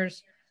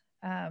cultures,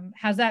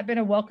 has that been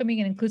a welcoming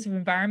and inclusive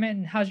environment?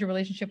 And how's your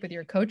relationship with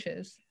your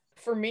coaches?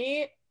 For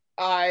me,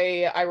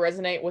 I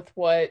resonate with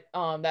what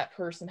that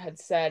person had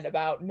said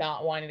about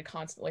not wanting to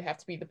constantly have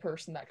to be the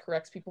person that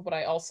corrects people. But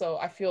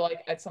I feel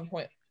like at some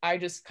point I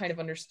just kind of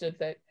understood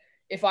that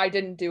if I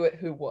didn't do it,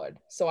 who would?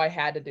 So I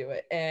had to do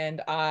it. And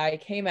I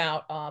came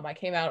out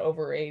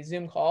over a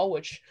Zoom call,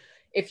 which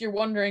if you're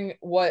wondering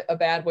what a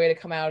bad way to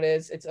come out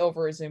is, it's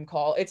over a Zoom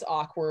call. It's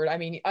awkward. I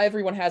mean,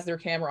 everyone has their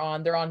camera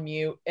on, they're on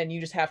mute, and you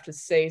just have to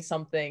say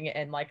something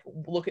and like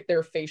look at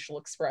their facial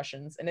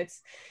expressions. And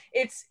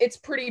it's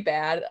pretty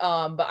bad.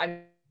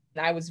 But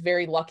I was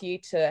very lucky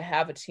to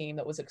have a team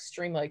that was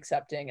extremely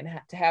accepting and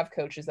to have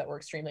coaches that were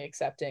extremely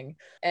accepting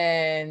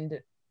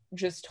and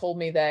just told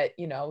me that,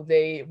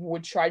 they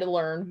would try to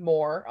learn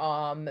more.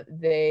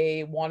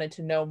 They wanted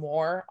to know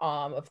more,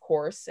 of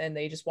course, and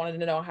they just wanted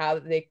to know how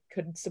they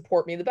could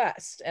support me the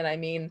best. And I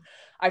mean,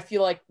 I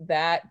feel like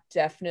that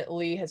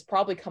definitely has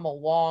probably come a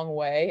long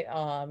way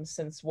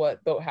since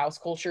what boathouse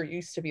culture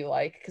used to be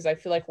like, because I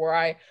feel like where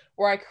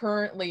I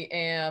currently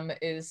am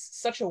is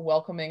such a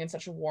welcoming and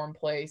such a warm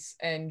place,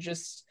 and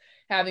just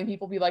having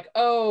people be like,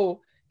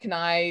 oh, can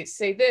I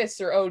say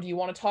this? Or, oh, do you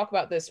want to talk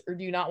about this? Or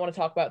do you not want to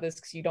talk about this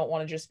because you don't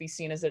want to just be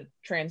seen as a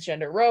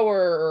transgender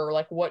rower? Or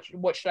like, what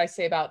should I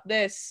say about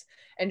this?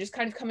 And just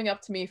kind of coming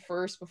up to me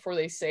first before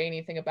they say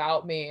anything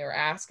about me or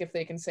ask if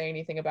they can say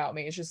anything about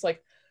me. It's just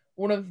like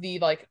one of the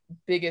like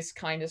biggest,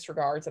 kindest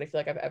regards that I feel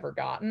like I've ever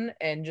gotten.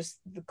 And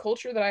just the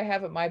culture that I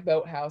have at my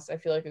boathouse, I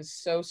feel like is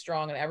so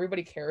strong, and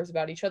everybody cares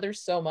about each other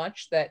so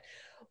much that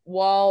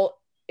while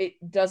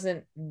it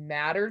doesn't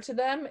matter to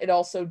them, it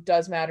also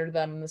does matter to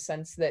them in the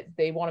sense that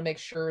they want to make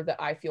sure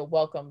that I feel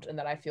welcomed and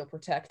that I feel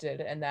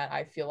protected and that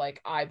I feel like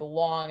I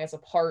belong as a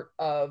part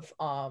of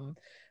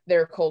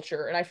their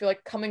culture. And I feel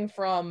like coming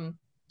from,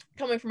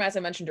 as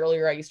I mentioned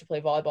earlier, I used to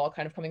play volleyball,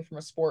 kind of coming from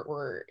a sport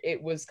where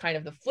it was kind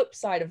of the flip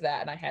side of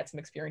that, and I had some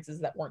experiences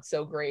that weren't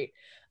so great.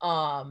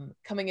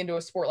 Coming into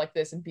a sport like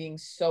this and being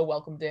so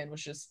welcomed in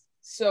was just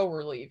so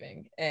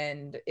relieving,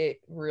 and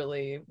it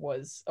really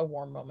was a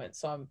warm moment.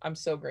 So I'm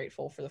so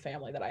grateful for the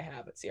family that I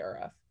have at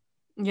CRF.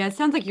 Yeah, it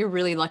sounds like you're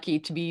really lucky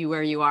to be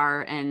where you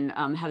are and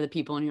have the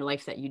people in your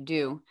life that you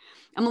do.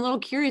 I'm a little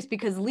curious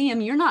because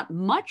Liam, you're not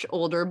much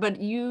older, but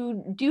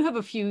you do have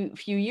a few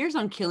years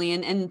on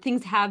Killian, and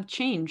things have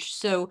changed.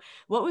 So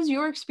what was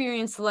your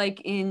experience like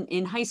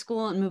in high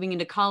school and moving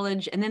into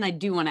college? And then I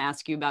do want to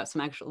ask you about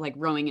some actual like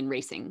rowing and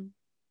racing.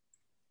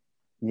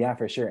 Yeah,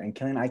 for sure. And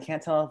Killian, I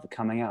can't tell if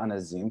coming out on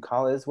a Zoom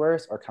call is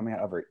worse or coming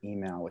out over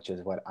email, which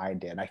is what I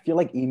did. I feel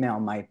like email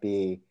might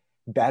be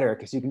better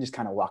because you can just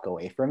kind of walk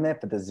away from it.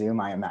 But the Zoom,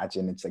 I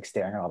imagine it's like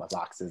staring at all the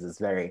boxes is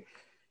very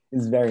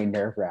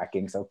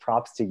nerve-wracking. So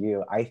props to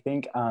you. I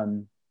think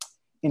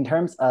in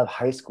terms of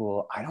high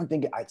school, I don't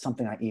think it's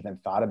something I even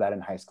thought about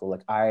in high school.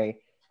 Like I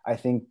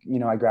think,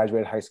 I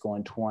graduated high school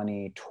in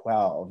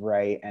 2012,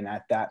 right? And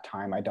at that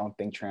time, I don't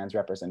think trans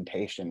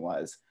representation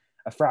was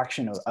a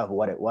fraction of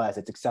what it was.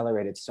 It's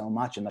accelerated so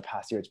much in the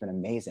past year. It's been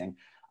amazing.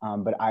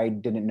 But I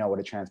didn't know what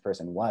a trans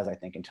person was, I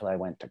think, until I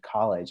went to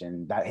college,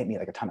 and that hit me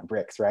like a ton of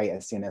bricks, right?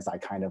 As soon as I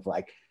kind of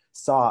like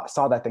saw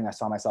that thing I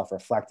saw myself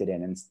reflected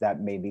in, and that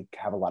made me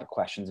have a lot of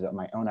questions about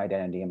my own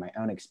identity and my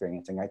own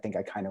experiencing. I think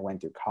I kind of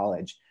went through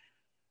college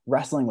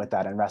wrestling with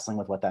that and wrestling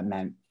with what that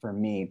meant for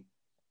me.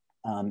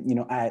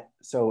 At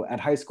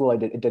high school, I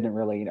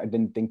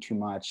didn't think too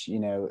much,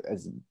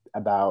 as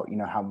about,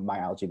 how my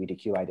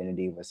LGBTQ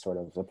identity was sort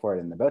of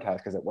reported in the boathouse,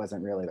 because it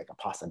wasn't really like a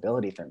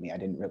possibility for me. I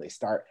didn't really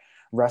start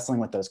wrestling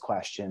with those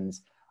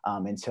questions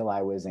until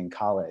I was in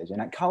college.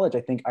 And at college,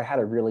 I think I had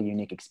a really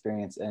unique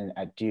experience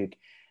at Duke.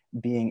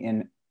 Being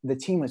in the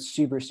team was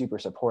super, super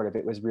supportive.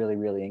 It was really,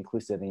 really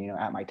inclusive. And,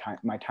 at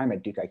my time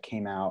at Duke, I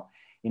came out,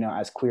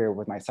 as queer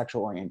with my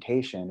sexual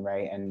orientation,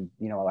 right? And,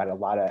 I had a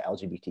lot of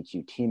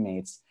LGBTQ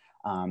teammates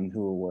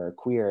who were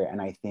queer.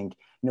 And I think,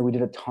 we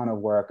did a ton of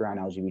work around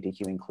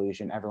LGBTQ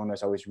inclusion. Everyone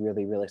was always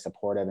really, really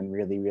supportive and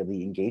really,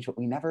 really engaged, but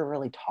we never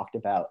really talked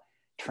about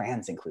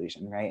trans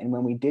inclusion, right? And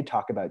when we did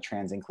talk about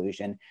trans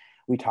inclusion,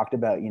 we talked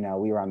about,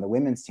 we were on the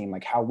women's team,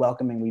 like how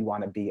welcoming we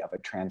want to be of a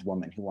trans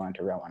woman who wanted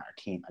to row on our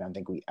team. I don't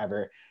think we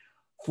ever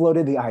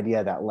floated the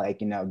idea that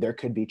there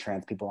could be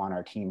trans people on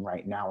our team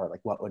right now, or like,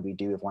 what would we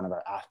do if one of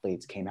our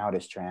athletes came out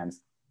as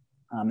trans?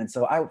 And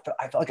so I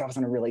felt like I was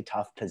in a really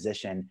tough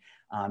position,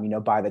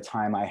 by the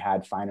time I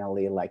had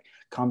finally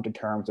come to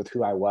terms with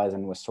who I was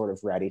and was sort of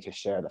ready to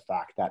share the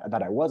fact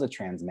that I was a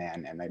trans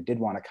man and I did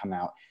want to come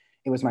out.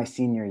 It was my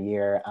senior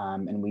year,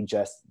 and we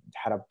just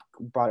had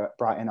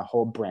brought in a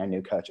whole brand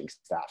new coaching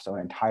staff. So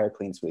an entire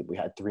clean sweep. We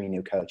had 3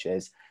 new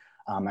coaches.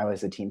 I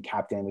was the team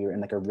captain. We were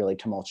in a really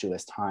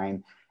tumultuous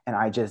time. And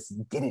I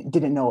just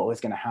didn't know what was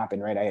going to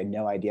happen, right? I had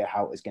no idea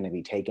how it was going to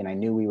be taken. I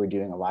knew we were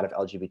doing a lot of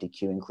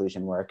LGBTQ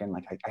inclusion work, and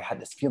I had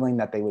this feeling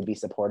that they would be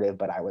supportive,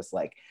 but I was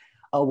like,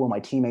 oh, will my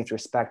teammates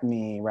respect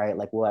me, right?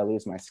 Will I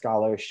lose my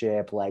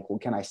scholarship?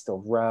 Can I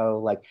still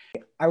row?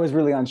 I was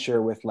really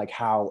unsure with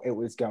how it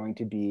was going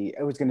to be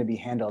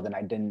handled, and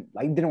I didn't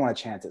want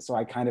to chance it. So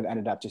I kind of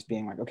ended up just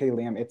being like, okay,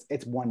 Liam,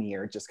 it's 1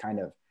 year, just kind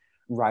of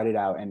ride it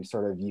out, and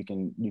sort of you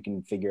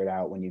can figure it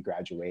out when you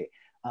graduate.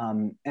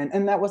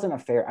 And that wasn't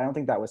I don't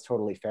think that was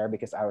totally fair,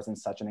 because I was in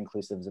such an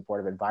inclusive,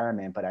 supportive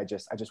environment, but I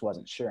just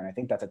wasn't sure. And I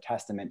think that's a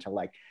testament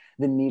to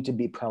the need to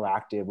be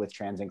proactive with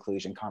trans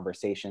inclusion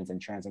conversations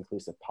and trans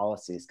inclusive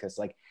policies. Because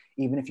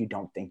even if you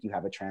don't think you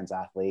have a trans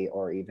athlete,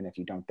 or even if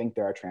you don't think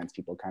there are trans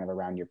people kind of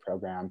around your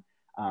program,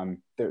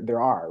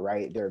 there are,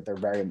 right? There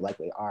very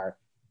likely are.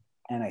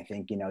 And I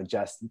think,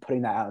 just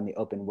putting that out in the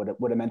open would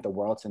have meant the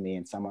world to me,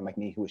 and someone like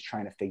me who was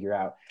trying to figure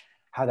out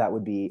how that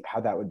would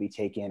be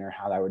taken, or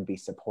how that would be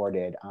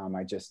supported.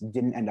 I just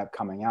didn't end up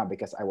coming out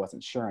because I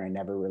wasn't sure, and I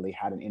never really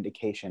had an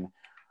indication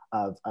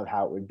of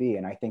how it would be.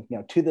 And I think,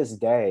 to this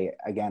day,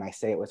 again, I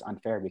say it was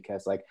unfair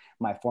because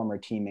my former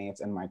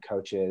teammates and my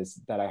coaches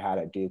that I had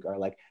at Duke are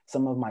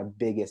some of my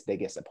biggest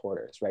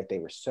supporters, right? They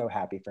were so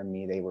happy for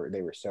me. They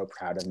were so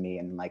proud of me,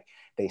 and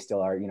they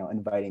still are,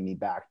 inviting me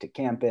back to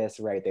campus,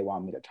 right? They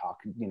want me to talk,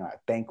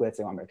 at banquets.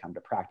 They want me to come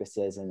to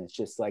practices. And it's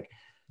just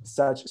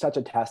such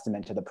a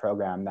testament to the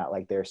program that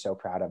they're so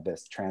proud of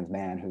this trans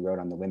man who rode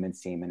on the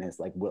women's team, and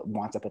is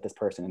wants to put this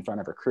person in front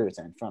of recruits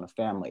and in front of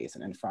families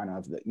and in front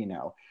of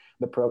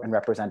and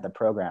represent the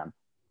program.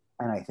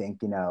 And I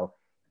think,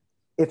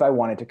 if I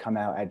wanted to come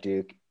out at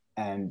Duke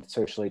and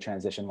socially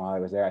transition while I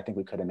was there, I think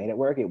we could have made it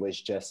work. It was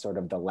just sort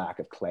of the lack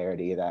of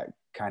clarity that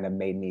kind of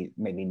made me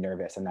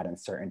nervous, and that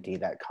uncertainty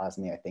that caused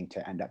me, I think,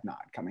 to end up not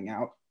coming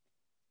out.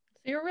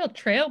 So you're a real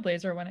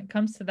trailblazer when it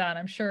comes to that,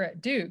 I'm sure, at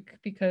Duke,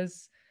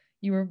 because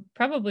you were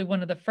probably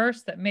one of the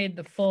first that made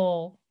the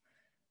full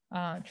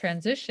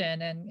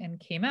transition and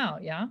came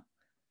out. Yeah.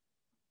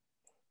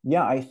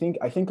 Yeah, I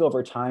think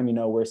over time,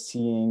 we're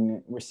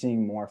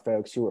seeing more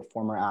folks who were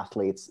former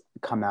athletes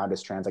come out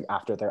as trans,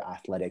 after their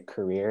athletic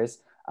careers.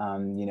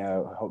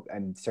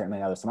 And certainly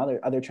now there's some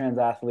other trans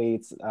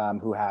athletes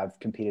who have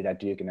competed at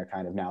Duke and are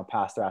kind of now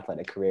past their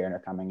athletic career and are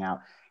coming out.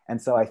 And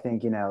so I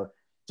think,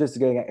 just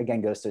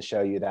again goes to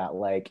show you that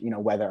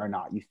whether or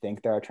not you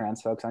think there are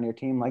trans folks on your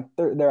team,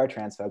 there are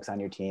trans folks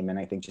on your team. And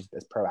I think just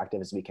as proactive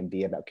as we can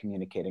be about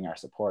communicating our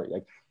support,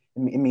 it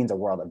means a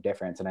world of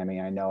difference. And I mean,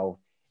 I know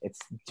it's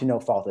to no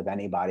fault of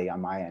anybody on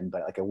my end,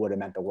 but it would have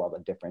meant the world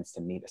of difference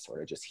to me to sort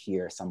of just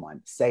hear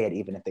someone say it,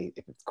 even if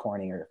it's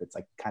corny or if it's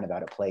kind of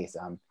out of place.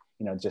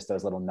 Just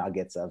those little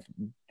nuggets of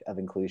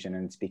inclusion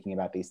and speaking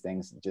about these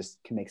things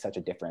just can make such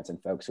a difference in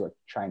folks who are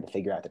trying to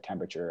figure out the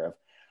temperature of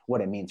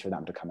what it means for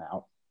them to come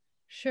out.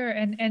 Sure.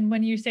 And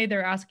when you say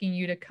they're asking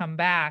you to come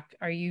back,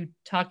 are you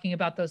talking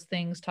about those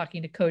things,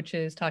 talking to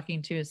coaches,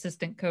 talking to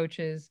assistant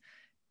coaches,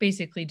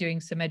 basically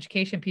doing some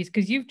education piece?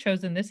 Because you've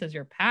chosen this as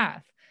your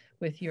path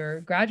with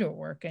your graduate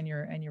work and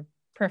your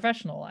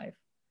professional life.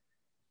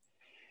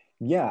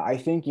 Yeah, I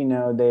think,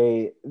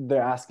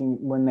 they're asking,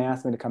 when they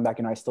ask me to come back,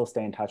 I still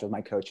stay in touch with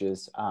my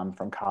coaches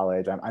from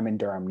college. I'm in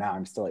Durham now.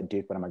 I'm still at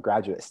Duke, but I'm a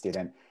graduate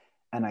student.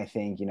 And I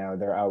think,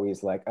 they're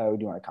always like, oh,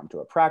 do you want to come to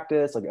a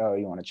practice? Oh,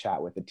 you want to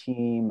chat with the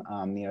team?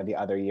 The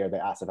other year they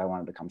asked if I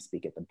wanted to come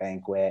speak at the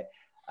banquet.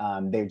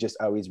 They're just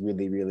always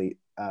really, really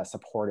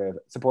supportive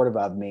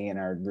of me, and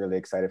are really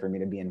excited for me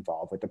to be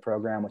involved with the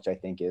program, which I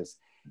think is,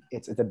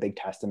 it's a big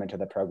testament to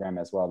the program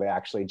as well. They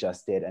actually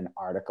just did an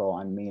article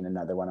on me and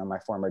another one of my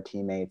former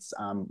teammates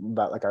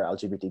about like our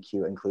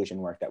LGBTQ inclusion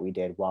work that we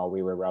did while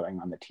we were rowing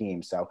on the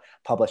team. So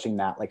publishing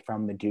that like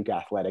from the Duke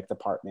Athletic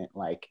Department,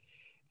 like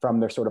from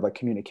their sort of like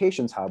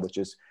communications hub,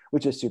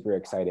 which is super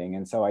exciting.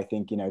 And so I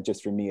think, you know,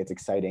 just for me, it's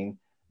exciting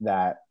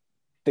that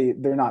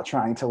they're not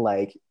trying to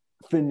like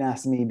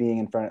finesse me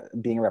being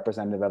a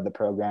representative of the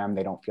program.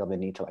 They don't feel the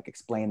need to like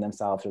explain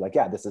themselves. They're like,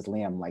 yeah, this is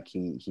Liam. Like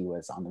he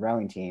was on the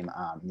rowing team.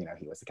 You know,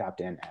 he was the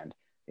captain and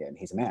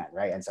he's a man.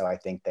 Right. And so I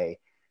think they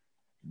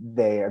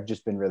have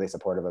just been really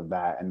supportive of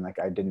that. And like,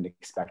 I didn't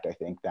expect, I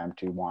think, them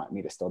to want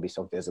me to still be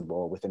so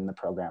visible within the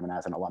program and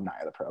as an alumni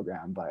of the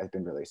program, but I've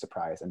been really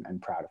surprised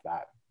and proud of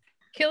that.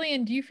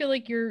 Killian, do you feel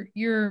like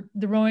the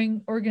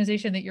rowing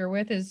organization that you're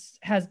with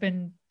has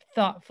been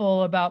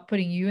thoughtful about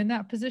putting you in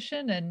that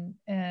position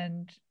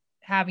and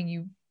having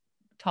you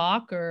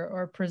talk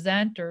or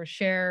present or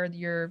share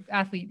your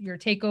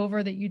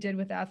takeover that you did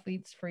with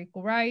Athletes for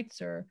Equal Rights?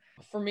 Or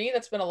for me,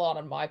 that's been a lot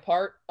on my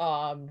part,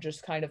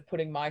 just kind of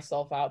putting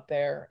myself out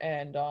there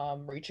and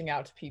reaching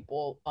out to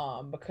people,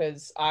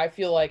 because I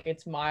feel like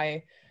it's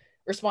my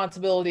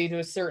responsibility to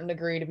a certain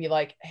degree to be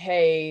like,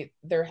 hey,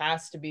 there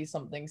has to be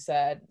something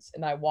said,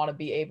 and I want to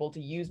be able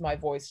to use my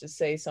voice to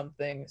say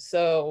something.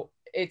 So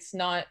it's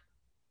not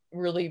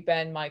really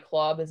been my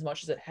club as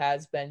much as it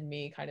has been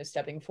me kind of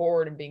stepping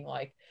forward and being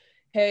like,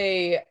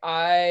 hey,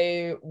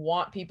 I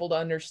want people to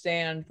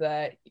understand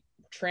that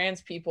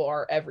trans people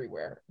are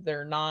everywhere.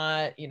 They're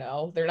not, you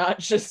know, they're not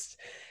just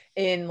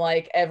in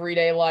like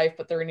everyday life,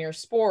 but they're in your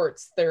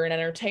sports, they're in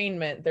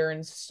entertainment, they're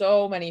in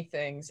so many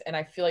things. And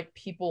I feel like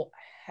people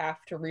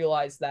have to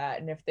realize that.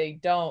 And if they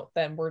don't,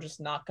 then we're just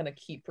not going to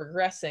keep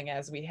progressing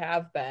as we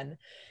have been.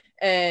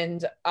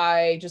 And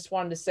I just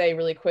wanted to say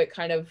really quick,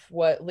 kind of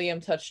what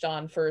Liam touched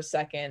on for a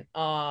second,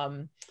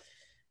 how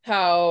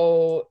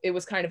it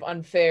was kind of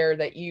unfair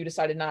that you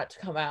decided not to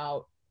come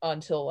out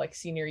until like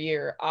senior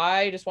year.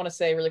 I just want to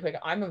say really quick,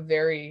 I'm a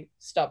very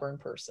stubborn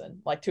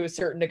person, like to a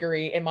certain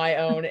degree in my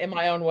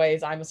own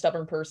ways. I'm a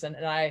stubborn person.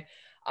 And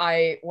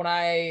I when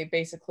I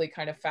basically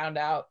kind of found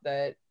out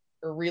that,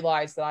 or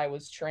realized that I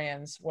was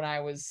trans when I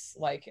was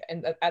like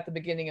at the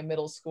beginning of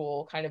middle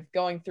school, kind of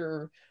going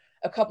through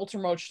a couple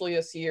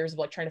tumultuous years of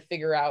like trying to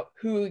figure out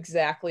who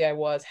exactly I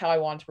was, how I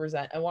wanted to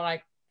present. And when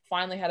I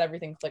finally had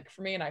everything click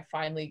for me and I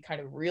finally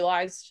kind of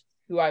realized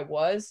who I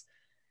was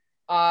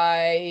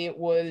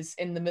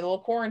in the middle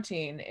of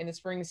quarantine in the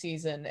spring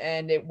season,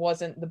 and it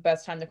wasn't the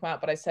best time to come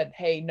out, but I said,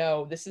 hey,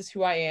 no, this is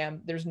who I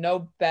am. There's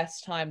no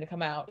best time to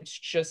come out. It's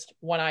just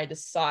when I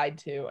decide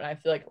to. And I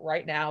feel like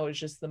right now is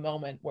just the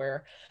moment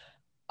where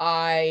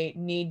I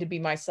need to be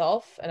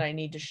myself and I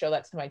need to show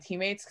that to my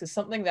teammates, because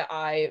something that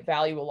I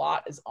value a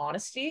lot is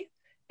honesty.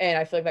 And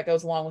I feel like that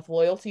goes along with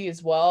loyalty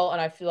as well.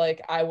 And I feel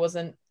like I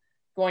wasn't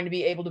going to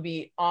be able to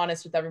be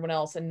honest with everyone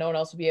else, and no one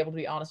else would be able to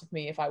be honest with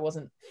me if I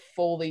wasn't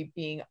fully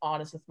being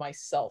honest with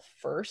myself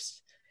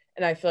first.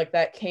 And I feel like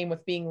that came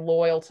with being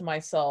loyal to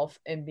myself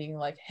and being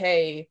like,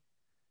 hey,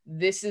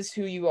 this is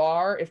who you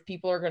are. If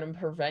people are going to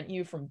prevent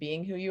you from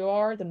being who you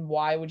are, then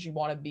why would you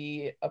want to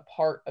be a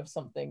part of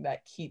something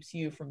that keeps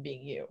you from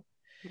being you?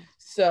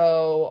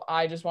 So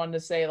I just wanted to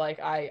say,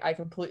 like, I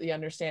completely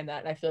understand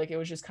that. And I feel like it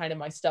was just kind of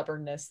my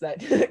stubbornness that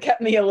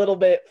kept me a little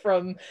bit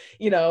from,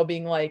 you know,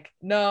 being like,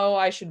 no,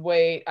 I should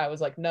wait. I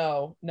was like,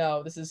 no,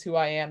 this is who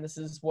I am. This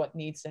is what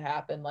needs to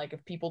happen. Like,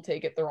 if people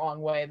take it the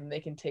wrong way, then they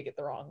can take it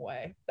the wrong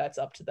way. That's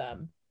up to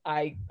them.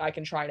 I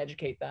can try and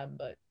educate them,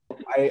 but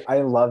I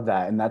love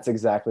that. And that's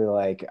exactly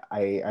like,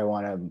 I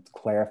want to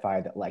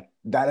clarify that, like,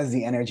 that is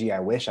the energy I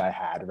wish I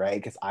had, right?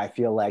 Because I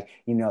feel like,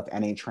 you know, if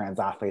any trans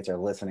athletes are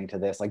listening to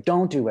this, like,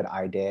 don't do what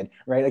I did,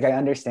 right? Like, I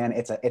understand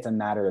it's a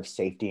matter of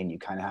safety, and you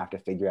kind of have to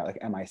figure out, like,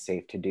 am I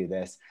safe to do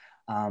this?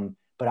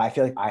 But I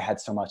feel like I had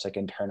so much like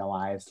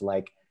internalized,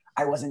 like,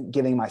 I wasn't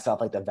giving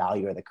myself like the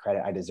value or the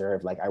credit I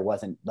deserved. Like, I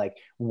wasn't like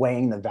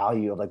weighing the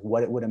value of like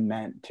what it would have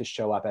meant to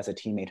show up as a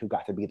teammate who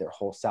got to be their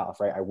whole self,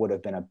 right? I would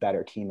have been a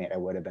better teammate. I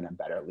would have been a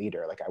better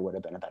leader. Like, I would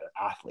have been a better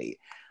athlete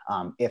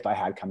if I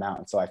had come out.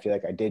 And so I feel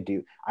like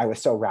I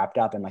was so wrapped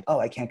up in like, oh,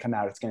 I can't come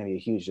out. It's going to be a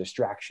huge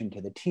distraction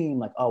to the team.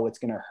 Like, oh, it's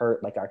going to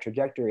hurt like our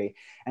trajectory.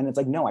 And it's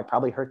like, no, I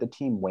probably hurt the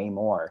team way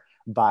more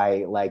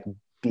by like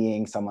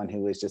being someone who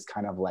was just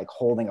kind of like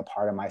holding a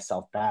part of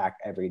myself back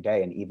every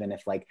day. And even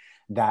if like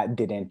that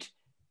didn't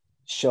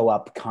show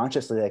up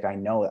consciously, like, I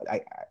know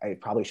I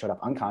probably showed up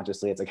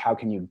unconsciously. It's like, how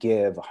can you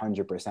give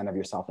 100% of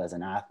yourself as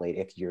an athlete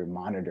if you're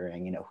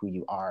monitoring, you know, who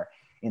you are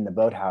in the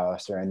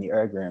boathouse or in the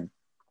erg room?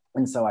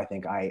 And so I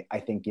think,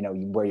 you know,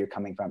 where you're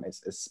coming from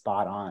is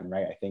spot on,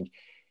 right? I think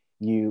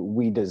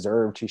we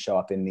deserve to show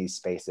up in these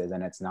spaces,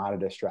 and it's not a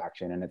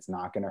distraction, and it's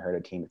not going to hurt a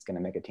team. It's going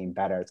to make a team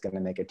better. It's going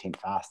to make a team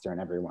faster. And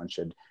everyone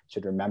should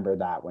remember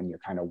that when you're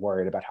kind of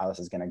worried about how this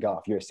is going to go.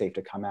 If you're safe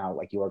to come out,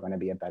 like, you are going to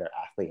be a better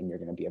athlete, and you're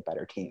going to be a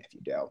better team if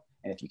you do,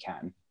 and if you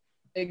can.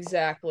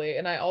 Exactly.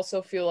 And I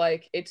also feel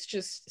like it's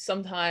just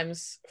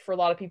sometimes for a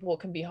lot of people, it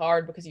can be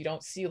hard because you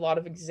don't see a lot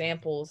of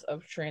examples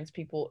of trans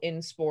people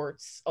in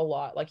sports a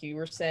lot. Like you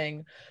were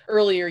saying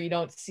earlier, you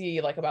don't see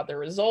like about their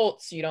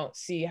results, you don't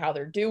see how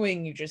they're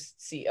doing. You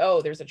just see,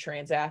 oh, there's a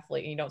trans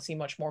athlete, and you don't see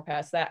much more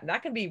past that. And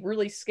that can be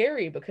really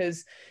scary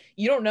because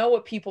you don't know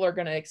what people are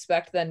going to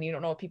expect then. You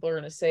don't know what people are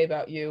going to say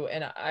about you.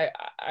 And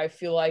I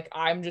feel like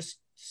I'm just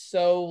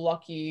so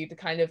lucky to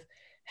kind of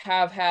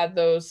have had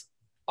those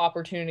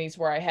opportunities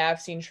where I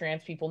have seen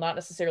trans people, not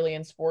necessarily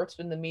in sports,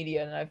 but in the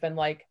media. And I've been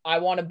like, I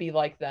want to be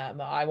like them.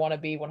 I want to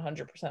be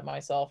 100%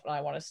 myself. And I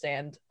want to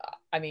stand.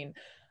 I mean,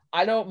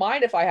 I don't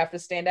mind if I have to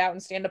stand out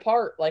and stand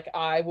apart. Like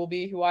I will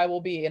be who I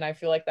will be. And I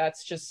feel like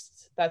that's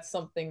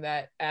something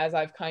that as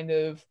I've kind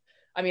of,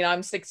 I mean,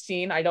 I'm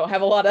 16. I don't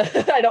have a lot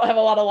of, I don't have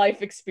a lot of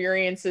life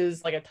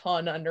experiences, like a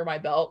ton under my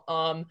belt.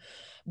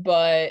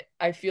 But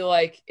I feel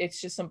like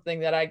it's just something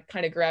that I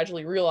kind of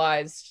gradually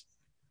realized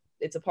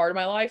it's a part of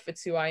my life.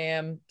 It's who I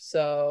am.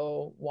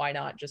 So why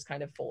not just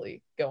kind of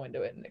fully go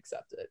into it and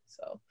accept it?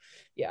 So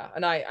yeah.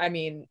 And I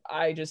mean,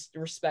 I just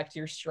respect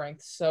your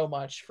strength so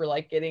much for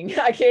like getting,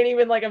 I can't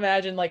even like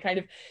imagine like kind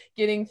of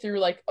getting through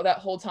like that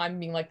whole time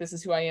being like, this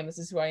is who I am. This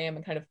is who I am.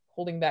 And kind of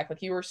holding back.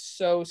 Like you were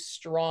so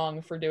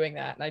strong for doing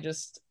that. And I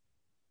just,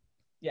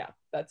 yeah,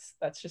 that's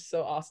just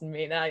so awesome to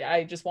me. And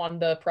I just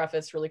wanted to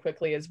preface really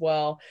quickly as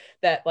well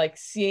that like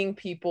seeing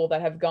people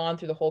that have gone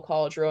through the whole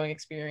college rowing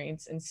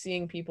experience and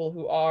seeing people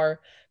who are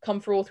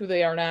comfortable with who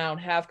they are now and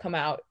have come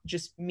out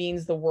just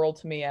means the world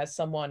to me as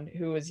someone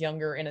who is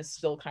younger and is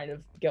still kind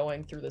of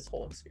going through this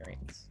whole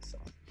experience. So.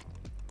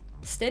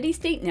 Steady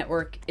State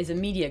Network is a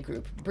media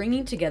group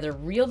bringing together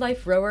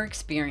real-life rower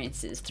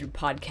experiences through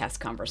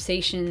podcast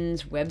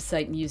conversations,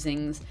 website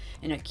musings,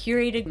 and a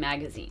curated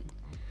magazine.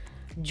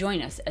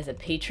 Join us as a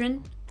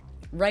patron,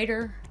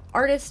 writer,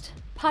 artist,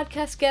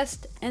 podcast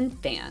guest,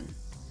 and fan.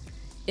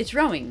 It's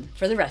rowing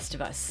for the rest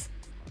of us.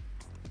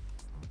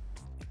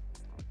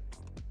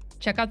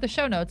 Check out the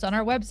show notes on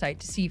our website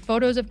to see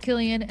photos of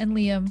Killian and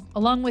Liam,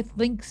 along with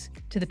links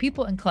to the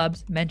people and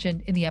clubs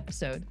mentioned in the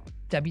episode.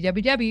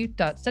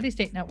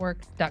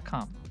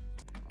 www.steadystatenetwork.com.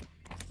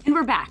 And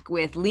we're back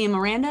with Liam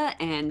Miranda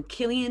and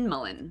Killian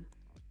Mullen.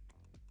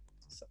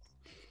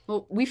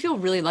 Well, we feel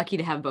really lucky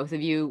to have both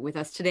of you with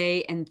us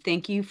today, and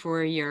thank you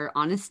for your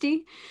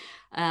honesty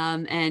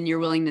and your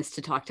willingness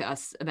to talk to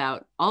us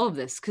about all of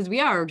this, because we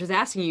are just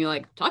asking you,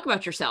 like, talk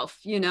about yourself,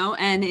 you know,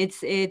 and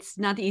it's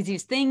not the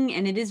easiest thing,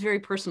 and it is very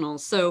personal.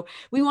 So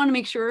we want to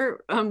make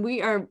sure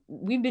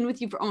we've been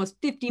with you for almost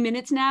 50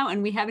 minutes now,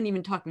 and we haven't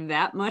even talked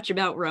that much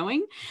about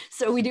rowing.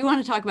 So we do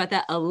want to talk about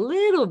that a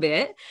little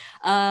bit.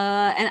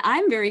 And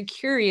I'm very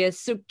curious.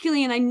 So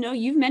Killian, I know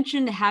you've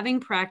mentioned having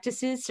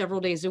practices several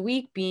days a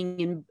week,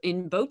 being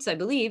in boats, I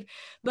believe,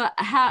 but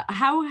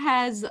how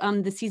has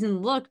the season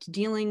looked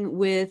dealing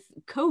with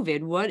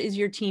COVID? What is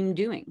your team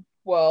doing?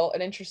 Well,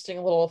 an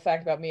interesting little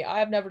fact about me,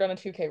 I've never done a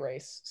 2K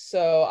race.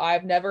 So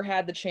I've never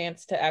had the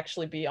chance to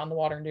actually be on the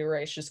water and do a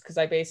race, just because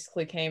I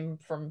basically came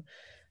from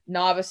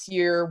novice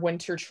year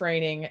winter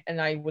training and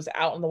I was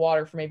out in the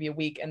water for maybe a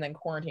week and then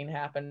quarantine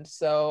happened.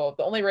 So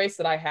the only race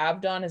that I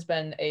have done has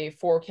been a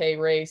 4K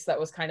race that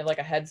was kind of like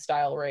a head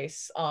style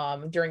race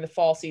during the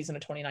fall season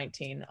of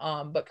 2019.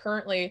 But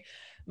currently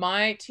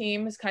my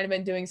team has kind of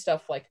been doing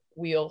stuff like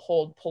we'll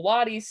hold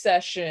Pilates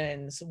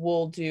sessions,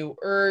 we'll do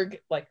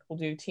we'll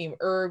do team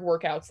erg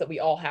workouts that we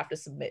all have to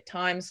submit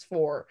times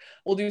for.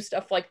 We'll do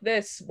stuff like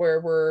this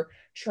where we're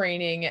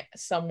training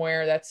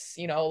somewhere that's,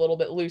 you know, a little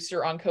bit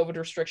looser on COVID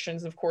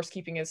restrictions, of course,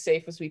 keeping as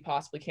safe as we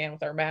possibly can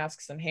with our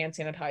masks and hand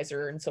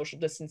sanitizer and social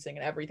distancing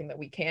and everything that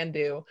we can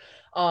do,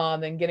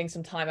 and getting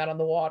some time out on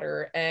the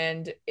water.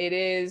 And it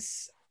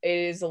is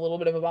a little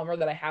bit of a bummer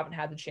that I haven't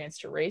had the chance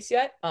to race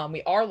yet.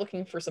 We are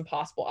looking for some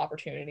possible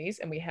opportunities,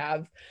 and we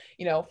have,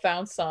 you know,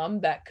 found some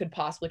that could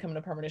possibly come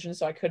into premonition.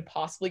 So I could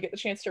possibly get the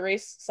chance to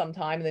race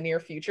sometime in the near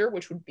future,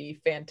 which would be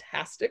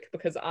fantastic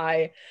because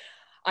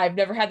I've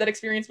never had that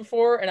experience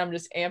before, and I'm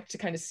just amped to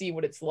kind of see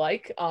what it's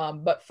like.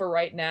 But for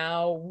right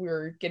now,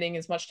 we're getting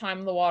as much time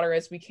in the water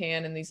as we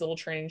can in these little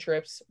training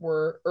trips.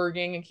 We're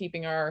erging and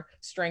keeping our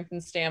strength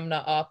and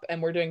stamina up,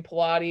 and we're doing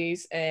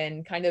Pilates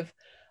and kind of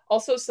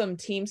also some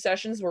team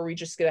sessions where we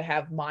just get to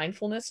have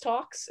mindfulness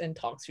talks and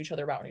talks to each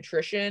other about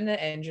nutrition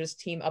and just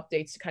team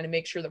updates to kind of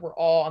make sure that we're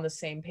all on the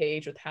same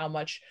page with how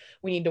much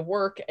we need to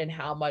work and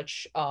how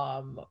much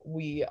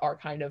we are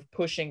kind of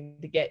pushing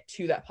to get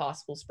to that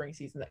possible spring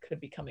season that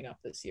could be coming up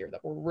this year that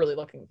we're really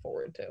looking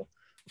forward to.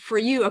 For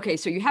you, okay,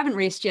 so you haven't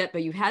raced yet,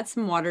 but you've had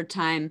some water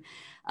time.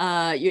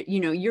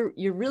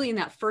 You're really in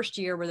that first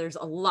year where there's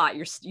a lot.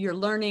 You're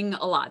learning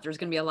a lot. There's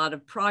going to be a lot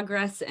of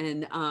progress,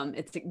 and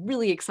it's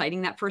really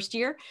exciting that first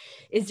year.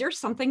 Is there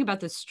something about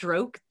the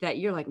stroke that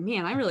you're like,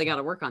 man, I really got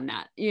to work on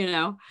that? You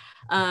know,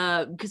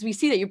 because we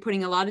see that you're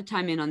putting a lot of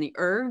time in on the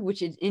erg,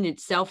 which in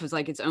itself is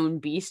like its own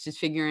beast, is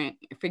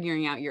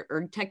figuring out your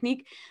erg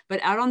technique.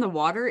 But out on the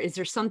water, is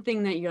there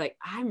something that you're like,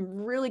 I'm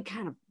really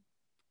kind of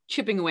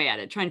chipping away at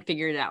it, trying to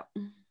figure it out?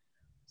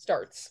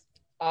 Starts.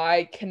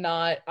 Oh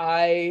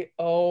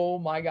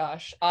my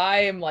gosh. I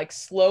am like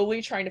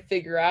slowly trying to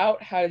figure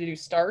out how to do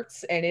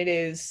starts, and it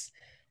is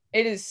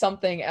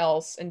something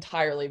else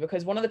entirely,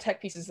 because one of the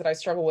tech pieces that I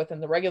struggle with in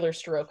the regular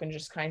stroke and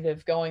just kind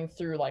of going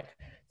through like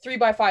 3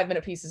 by 5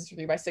 minute pieces,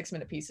 3 by 6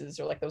 minute pieces,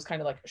 or like those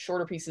kind of like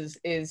shorter pieces,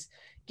 is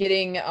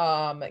getting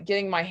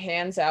my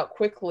hands out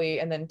quickly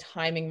and then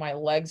timing my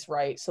legs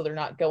right so they're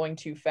not going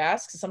too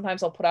fast. Because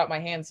sometimes I'll put out my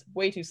hands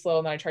way too slow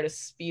and then I try to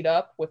speed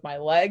up with my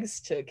legs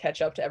to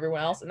catch up to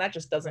everyone else, and that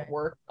just doesn't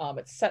work.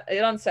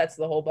 It unsets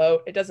the whole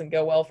boat. It doesn't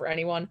go well for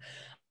anyone.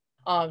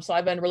 So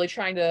I've been really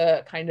trying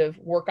to kind of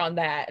work on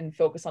that and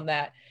focus on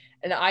that.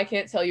 And I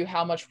can't tell you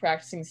how much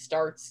practicing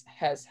starts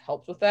has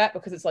helped with that,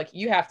 because it's like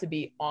you have to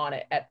be on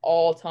it at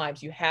all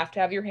times. You have to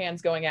have your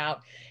hands going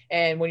out.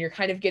 And when you're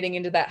kind of getting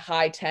into that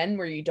high 10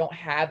 where you don't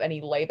have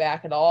any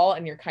layback at all,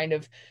 and you're kind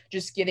of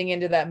just getting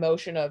into that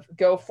motion of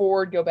go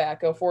forward, go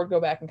back, go forward,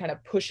 go back, and kind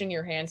of pushing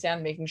your hands down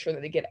and making sure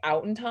that they get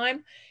out in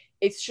time,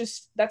 it's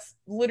just, that's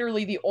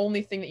literally the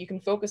only thing that you can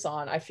focus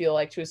on, I feel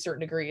like, to a certain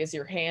degree, is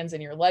your hands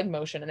and your leg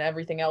motion, and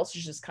everything else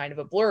is just kind of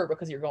a blur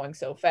because you're going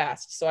so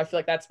fast. So I feel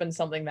like that's been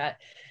something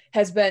that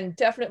has been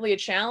definitely a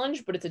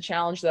challenge, but it's a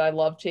challenge that I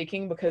love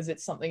taking because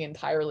it's something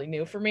entirely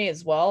new for me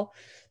as well.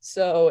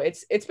 So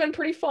it's been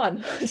pretty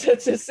fun to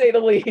say the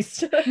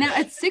least. Now,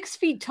 at 6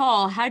 feet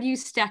tall, how do you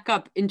stack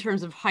up in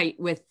terms of height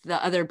with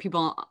the other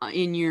people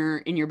in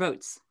your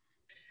boats?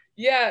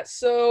 Yeah,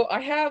 so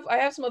I have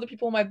some other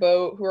people in my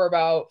boat who are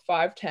about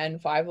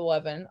 5'10",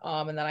 5'11",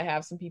 and then I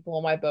have some people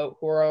in my boat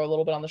who are a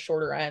little bit on the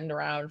shorter end,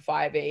 around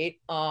 5'8",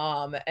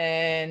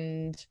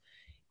 and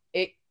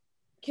it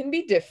can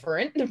be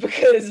different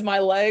because my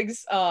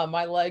legs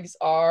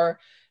are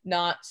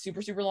not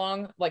super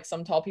long like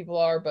some tall people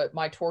are, but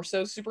my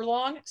torso is super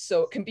long,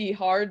 so it can be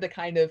hard to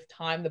kind of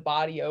time the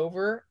body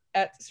over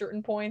at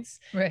certain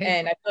points. Right.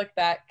 And I feel like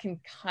that can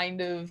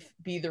kind of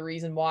be the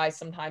reason why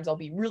sometimes I'll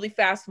be really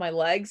fast with my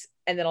legs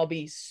and then I'll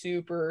be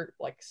super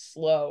like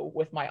slow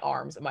with my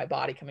arms and my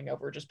body coming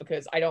over, just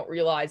because I don't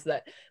realize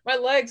that my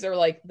legs are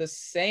like the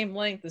same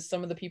length as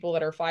some of the people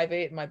that are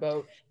 5'8" in my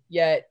boat,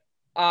 yet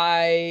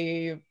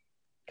I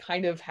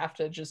kind of have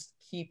to just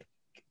keep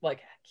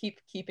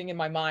keeping in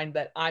my mind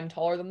that I'm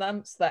taller than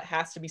them, so that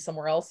has to be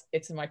somewhere else.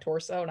 It's in my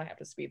torso and I have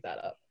to speed that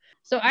up.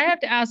 So I have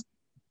to ask,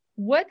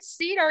 what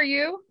seat are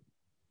you?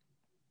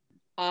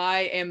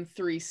 I am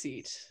 3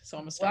 seat, so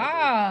I'm a starboard.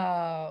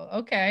 Wow.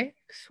 Okay.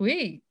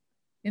 Sweet.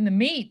 In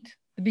the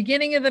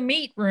beginning of the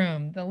meat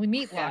room, the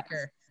meat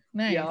locker.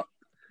 Nice. Yep.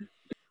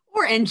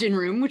 Or engine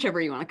room, whichever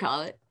you want to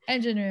call it.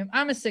 Engine room.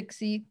 I'm a 6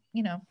 seat,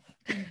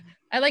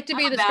 I like to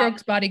be the bad.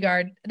 Strokes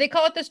bodyguard. They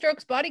call it the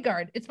Strokes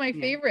bodyguard. It's my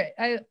favorite.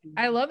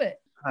 I love it.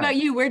 How about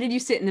you? Where did you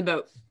sit in the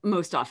boat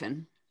most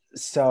often?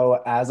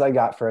 So as I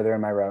got further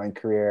in my rowing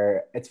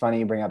career, it's funny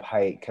you bring up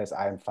height because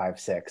I'm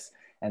 5'6".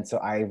 And so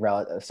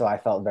I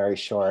felt very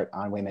short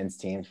on women's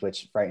teams,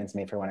 which frightens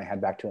me for when I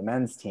head back to a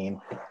men's team.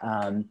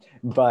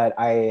 But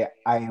I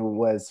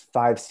was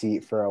 5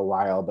 seat for a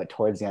while, but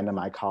towards the end of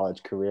my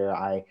college career,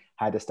 I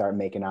had to start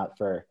making up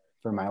for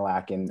my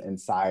lack in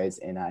size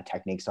and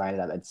technique. So I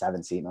ended up at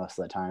 7 seat most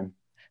of the time.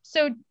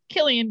 So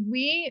Killian,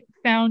 we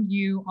found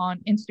you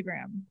on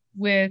Instagram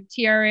with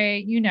TRA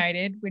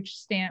United,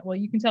 which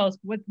you can tell us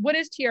what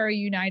is TRA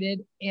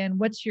United and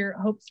what's your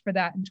hopes for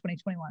that in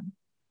 2021?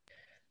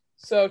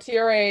 So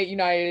TRA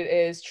United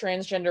is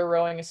Transgender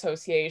Rowing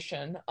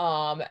Association.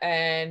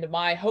 And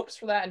my hopes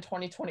for that in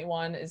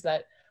 2021 is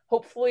that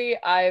hopefully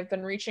I've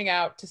been reaching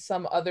out to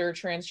some other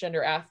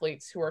transgender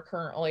athletes who are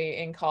currently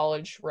in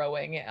college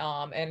rowing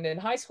and in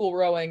high school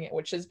rowing,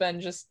 which has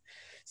been just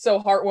so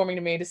heartwarming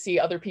to me to see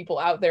other people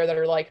out there that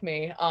are like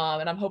me.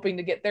 And I'm hoping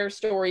to get their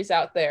stories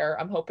out there.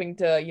 I'm hoping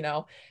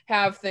to,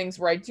 have things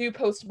where I do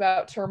post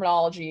about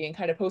terminology and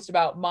kind of post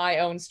about my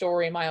own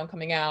story and my own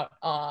coming out.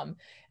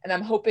 And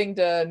I'm hoping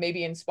to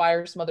maybe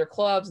inspire some other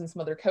clubs and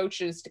some other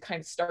coaches to kind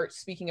of start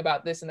speaking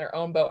about this in their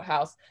own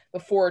boathouse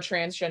before a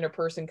transgender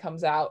person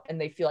comes out and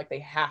they feel like they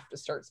have to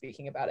start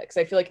speaking about it. Because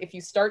I feel like if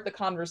you start the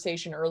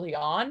conversation early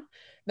on,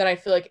 then I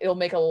feel like it'll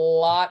make a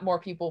lot more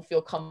people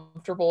feel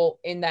comfortable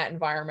in that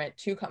environment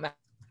to come out.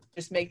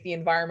 Just make the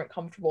environment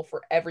comfortable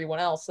for everyone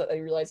else so that they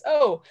realize,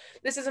 oh,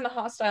 this isn't a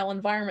hostile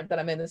environment that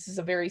I'm in. This is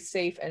a very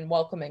safe and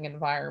welcoming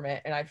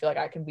environment. And I feel like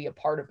I can be a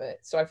part of it.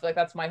 So I feel like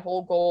that's my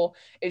whole goal,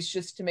 is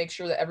just to make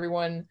sure that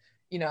everyone,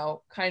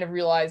 kind of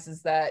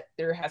realizes that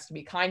there has to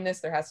be kindness,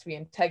 there has to be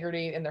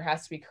integrity, and there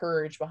has to be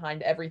courage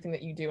behind everything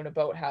that you do in a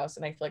boathouse.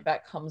 And I feel like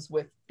that comes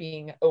with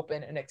being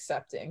open and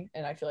accepting.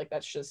 And I feel like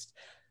that's just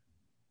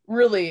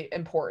really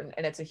important.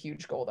 And it's a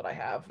huge goal that I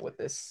have with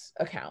this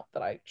account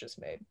that I just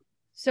made.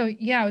 So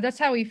yeah, that's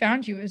how we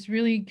found you. It was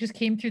really just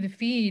came through the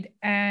feed.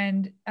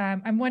 And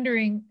I'm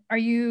wondering, are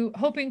you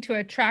hoping to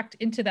attract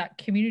into that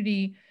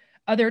community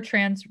other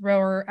trans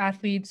rower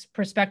athletes,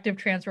 prospective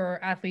trans rower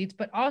athletes,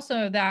 but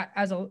also that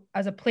as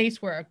a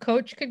place where a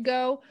coach could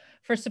go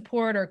for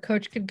support, or a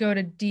coach could go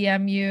to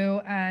DM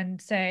you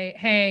and say,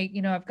 hey,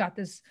 I've got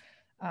this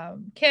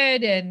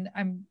kid and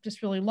I'm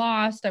just really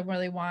lost. I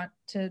really want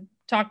to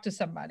talk to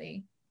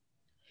somebody.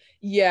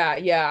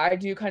 Yeah, I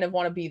do kind of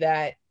want to be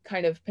that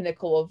kind of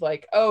pinnacle of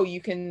like, oh,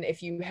 you can,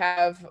 if you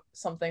have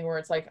something where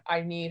it's like,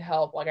 I need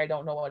help, like I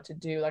don't know what to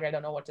do, like I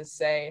don't know what to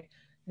say,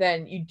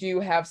 then you do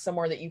have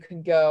somewhere that you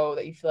can go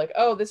that you feel like,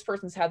 oh, this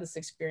person's had this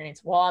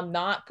experience. Well, I'm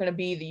not going to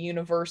be the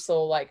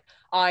universal, like,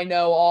 I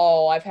know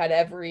all, I've had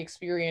every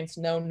experience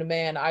known to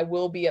man. I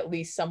will be at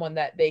least someone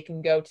that they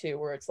can go to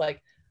where it's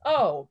like,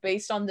 oh,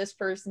 based on this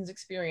person's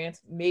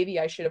experience, maybe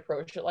I should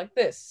approach it like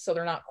this. So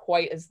they're not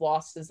quite as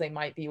lost as they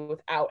might be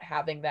without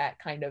having that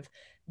kind of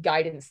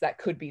guidance that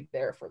could be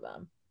there for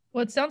them.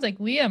 Well, it sounds like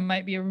Liam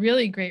might be a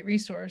really great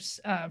resource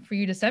for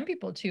you to send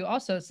people to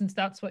also, since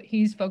that's what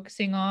he's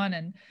focusing on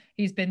and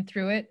he's been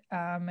through it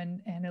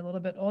and a little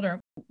bit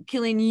older.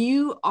 Killian,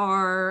 you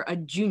are a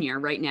junior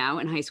right now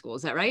in high school.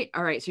 Is that right?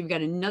 All right. So you've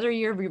got another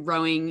year of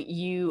rowing.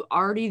 You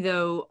already,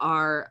 though,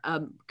 are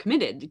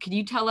committed. Could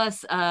you tell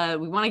us,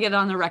 we want to get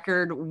on the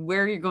record,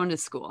 where you're going to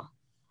school?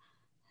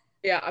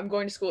 Yeah, I'm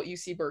going to school at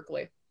UC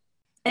Berkeley.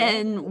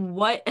 And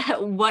what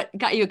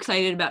got you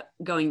excited about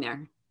going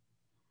there?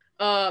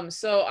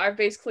 So I've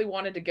basically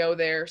wanted to go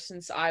there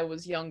since I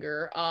was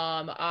younger.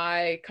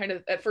 I kind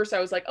of, at first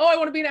I was like, oh, I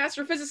want to be an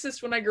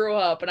astrophysicist when I grow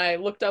up. And I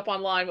looked up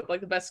online what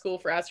like the best school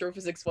for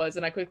astrophysics was.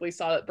 And I quickly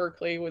saw that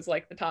Berkeley was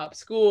like the top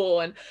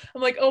school. And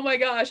I'm like, oh my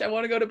gosh, I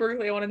want to go to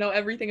Berkeley. I want to know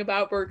everything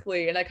about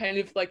Berkeley. And I kind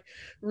of like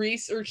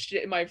researched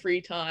it in my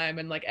free time.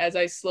 And like, as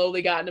I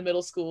slowly got into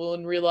middle school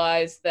and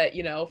realized that,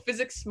 you know,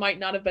 physics might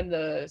not have been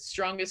the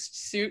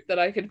strongest suit that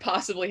I could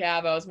possibly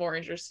have. I was more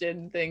interested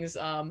in things,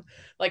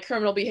 like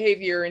criminal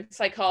behavior and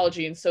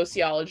psychology and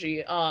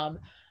sociology.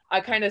 I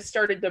kind of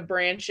started to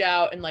branch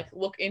out and like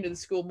look into the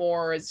school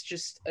more as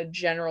just a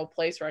general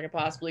place where I could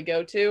possibly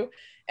go to.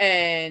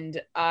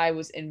 And I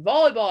was in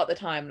volleyball at the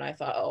time, and I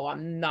thought, oh,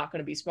 I'm not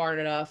going to be smart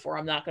enough, or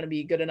I'm not going to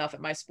be good enough at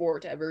my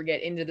sport to ever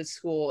get into the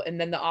school. And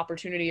then the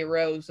opportunity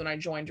arose when I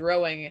joined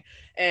rowing.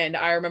 And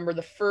I remember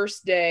the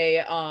first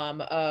day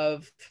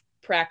of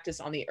practice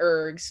on the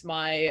ergs,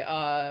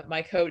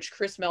 my coach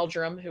Chris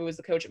Meldrum, who was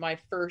the coach at my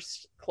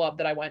first club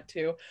that I went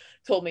to,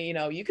 told me, you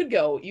know, you could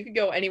go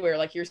anywhere.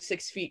 Like, you're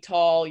 6 feet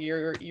tall,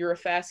 you're a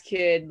fast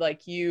kid,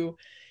 like you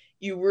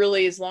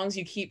really, as long as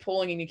you keep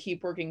pulling and you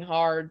keep working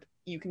hard,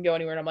 you can go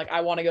anywhere. And I'm like,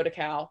 I want to go to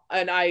Cal.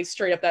 And I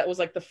straight up, that was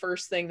like the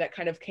first thing that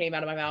kind of came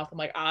out of my mouth. I'm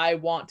like, I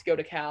want to go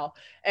to Cal.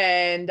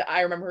 And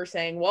I remember her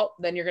saying, well,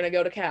 then you're going to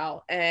go to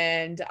Cal.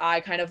 And I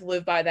kind of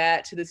live by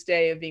that to this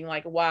day of being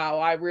like, wow,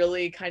 I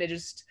really kind of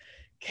just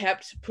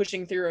kept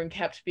pushing through and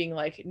kept being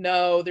like,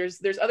 no,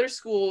 there's other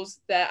schools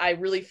that I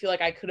really feel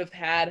like I could have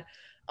had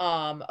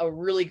a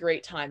really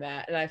great time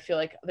at. And I feel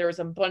like there was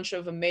a bunch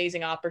of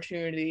amazing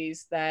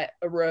opportunities that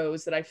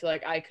arose that I feel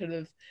like I could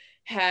have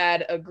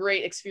had a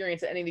great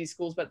experience at any of these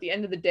schools. But at the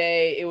end of the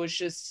day, it was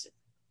just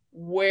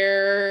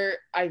where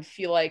I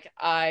feel like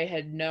I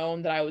had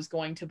known that I was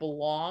going to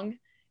belong,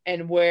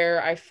 and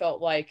where I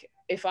felt like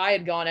if I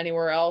had gone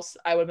anywhere else,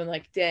 I would have been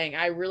like, dang,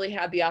 I really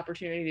had the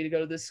opportunity to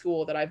go to this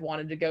school that I've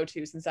wanted to go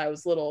to since I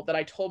was little, that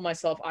I told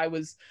myself I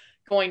was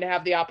going to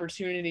have the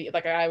opportunity,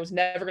 like I was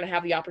never going to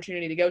have the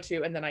opportunity to go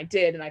to. And then I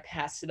did, and I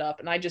passed it up.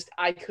 And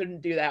I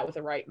couldn't do that with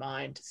the right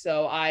mind.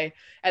 So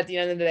at the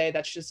end of the day,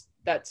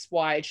 that's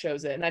why I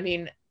chose it. And I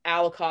mean,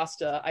 Al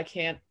Acosta,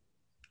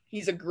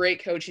 he's a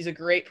great coach. He's a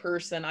great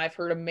person. I've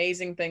heard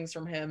amazing things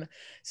from him.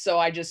 So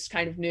I just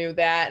kind of knew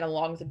that, and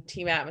along with the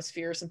team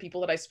atmosphere, some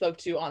people that I spoke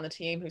to on the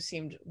team who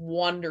seemed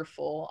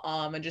wonderful,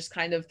 and just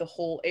kind of the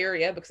whole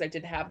area, because I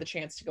did have the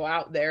chance to go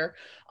out there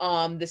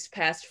this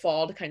past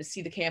fall to kind of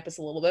see the campus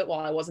a little bit.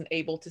 While I wasn't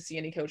able to see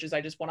any coaches, I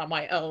just went on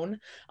my own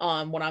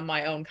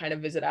kind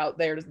of visit out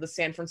there to the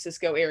San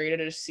Francisco area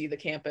to just see the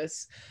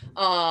campus.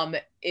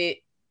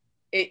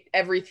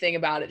 Everything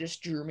about it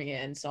just drew me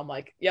in. So I'm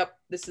like, yep,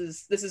 this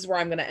is where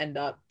I'm going to end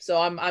up. So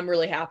I'm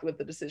really happy with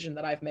the decision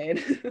that I've made.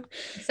 It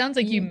sounds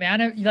like you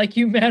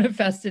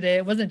manifested it.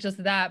 It wasn't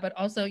just that, but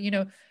also, you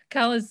know,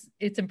 Cal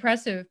it's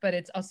impressive, but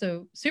it's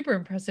also super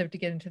impressive to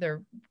get into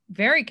their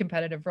very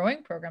competitive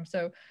rowing program.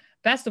 So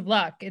best of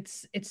luck.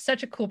 It's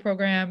such a cool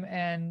program.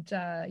 And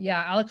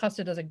Al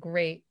Acosta does a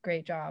great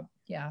job.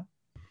 Yeah.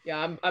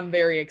 Yeah. I'm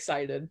very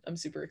excited. I'm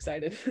super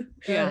excited.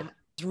 Yeah.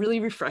 It's really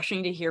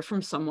refreshing to hear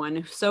from someone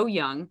who's so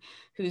young,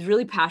 who's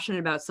really passionate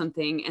about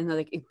something, and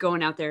like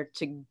going out there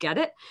to get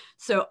it.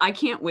 So I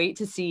can't wait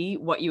to see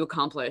what you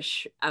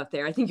accomplish out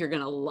there. I think you're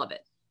going to love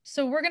it.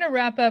 So we're going to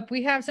wrap up.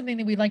 We have something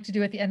that we'd like to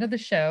do at the end of the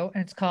show,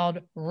 and it's called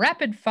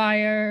Rapid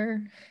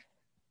Fire.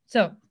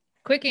 So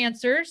quick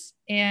answers.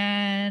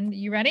 And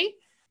you ready?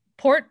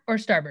 Port or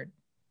starboard?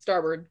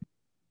 Starboard.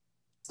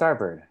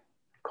 Starboard,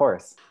 of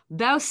course.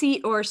 Bow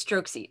seat or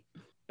stroke seat?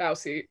 Bow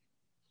seat.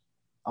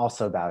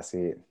 Also bow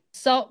seat.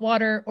 Salt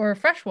water or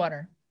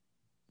freshwater?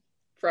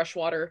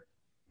 Freshwater.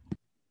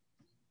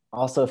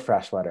 Also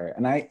freshwater.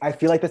 And I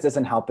feel like this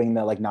isn't helping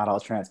that like not all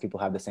trans people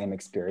have the same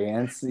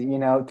experience, you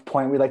know,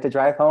 point we like to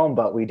drive home,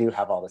 but we do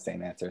have all the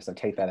same answers. So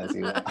take that as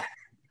you will.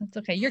 That's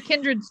okay. You're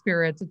kindred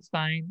spirits. It's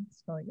fine.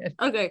 It's really good.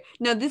 Okay.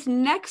 Now this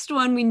next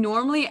one, we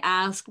normally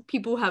ask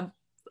people who have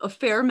a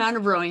fair amount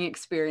of rowing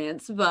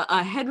experience, but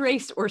a head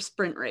race or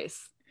sprint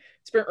race?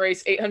 sprint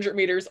race, 800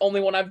 meters,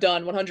 only one I've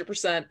done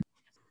 100%.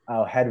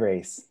 Oh, head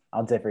race.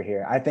 I'll differ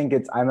here. I think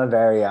I'm a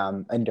very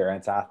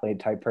endurance athlete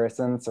type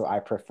person. So I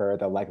prefer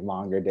the like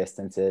longer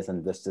distances,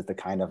 and this is the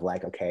kind of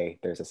like, okay,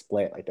 there's a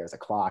split, like there's a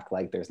clock,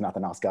 like there's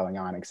nothing else going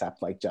on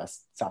except like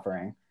just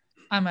suffering.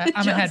 I'm a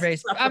head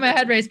race. I'm a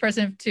head race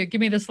person too.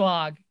 Give me the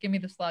slog. Give me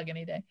the slog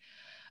any day.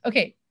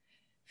 Okay.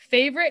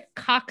 Favorite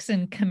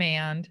coxswain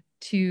command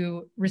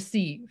to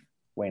receive?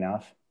 Wayne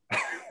off.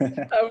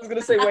 I was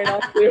gonna say Wayne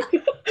off too.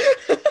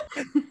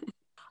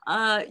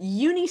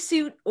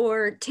 Unisuit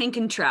or tank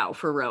and trow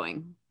for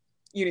rowing?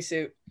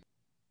 Unisuit.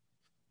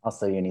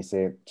 Also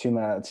unisuit. Too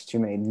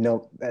many.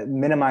 No,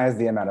 minimize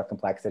the amount of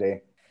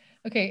complexity.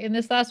 Okay. In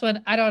this last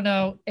one, I don't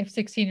know if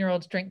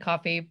 16-year-olds drink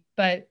coffee,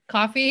 but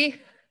coffee,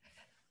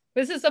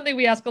 this is something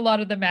we ask a lot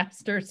of the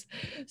masters.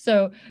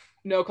 So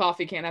no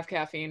coffee, can't have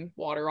caffeine,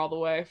 water all the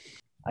way.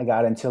 I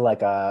got into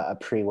like a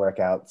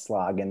pre-workout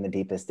slog in the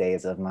deepest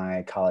days of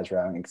my college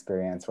rowing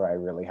experience, where I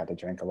really had to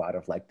drink a lot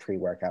of like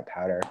pre-workout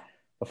powder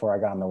before I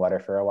got on the water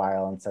for a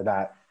while. And so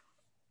that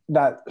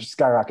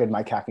skyrocketed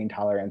my caffeine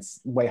tolerance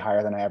way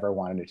higher than I ever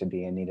wanted it to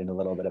be, and needed a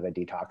little bit of a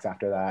detox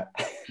after that.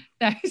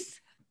 Nice.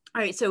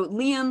 All right. So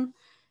Liam,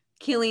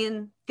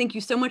 Killian, thank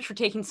you so much for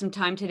taking some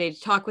time today to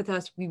talk with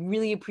us. We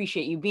really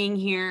appreciate you being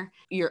here,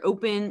 your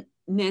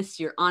openness,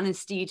 your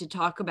honesty to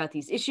talk about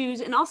these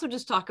issues, and also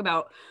just talk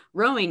about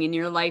rowing in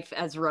your life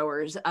as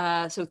rowers.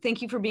 So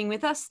thank you for being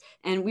with us,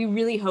 and we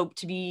really hope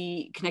to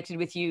be connected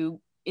with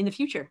you in the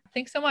future.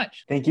 Thanks so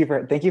much. Thank you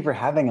for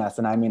having us.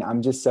 And I mean,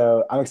 I'm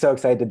so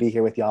excited to be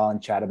here with y'all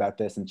and chat about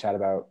this and chat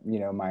about, you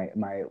know, my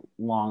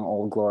long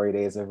old glory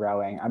days of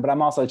rowing. But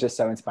I'm also just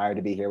so inspired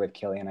to be here with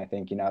Killian. I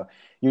think, you know,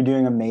 you're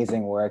doing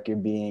amazing work. You're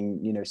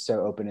being, you know,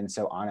 so open and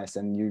so honest,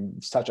 and you're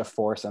such a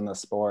force in the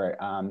sport.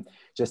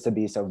 Just to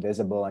be so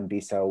visible and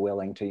be so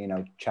willing to, you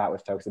know, chat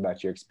with folks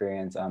about your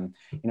experience.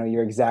 You know,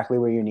 you're exactly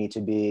where you need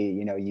to be.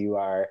 You know,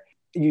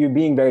 you're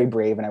being very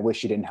brave, and I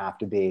wish you didn't have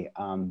to be,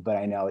 but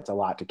I know it's a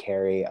lot to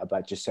carry,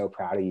 but just so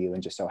proud of you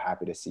and just so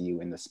happy to see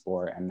you in the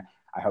sport. And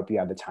I hope you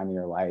have the time of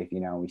your life. You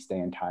know, we stay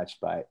in touch,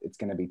 but it's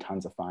going to be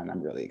tons of fun.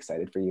 I'm really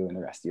excited for you and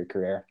the rest of your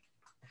career.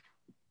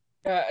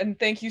 And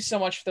thank you so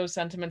much for those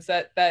sentiments.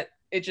 That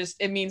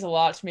it means a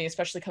lot to me,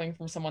 especially coming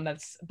from someone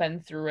that's been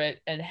through it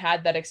and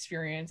had that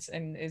experience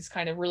and is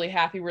kind of really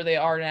happy where they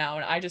are now.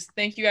 And I just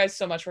thank you guys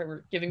so much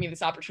for giving me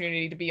this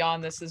opportunity to be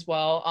on this as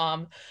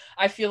well.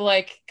 I feel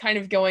like kind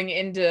of going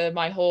into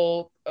my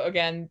whole,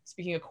 again,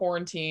 speaking of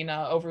quarantine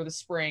over the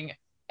spring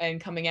and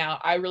coming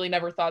out, I really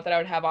never thought that I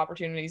would have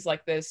opportunities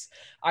like this.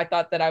 I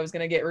thought that I was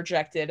going to get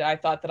rejected. I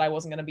thought that I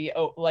wasn't going to be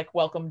like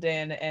welcomed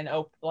in and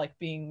like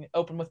being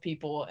open with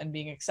people and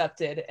being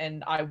accepted.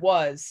 And I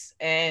was.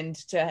 And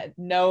to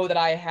know that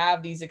I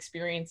have these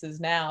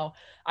experiences now,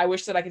 I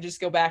wish that I could just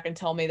go back and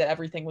tell me that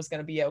everything was going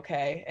to be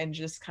okay and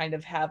just kind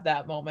of have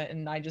that moment.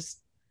 And I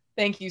just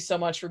thank you so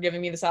much for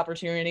giving me this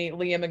opportunity.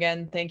 Liam,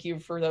 again, thank you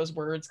for those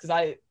words,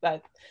 because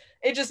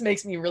it just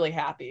makes me really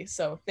happy.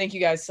 So thank you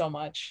guys so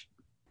much.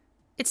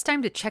 It's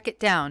time to check it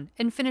down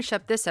and finish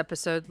up this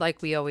episode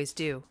like we always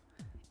do.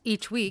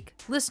 Each week,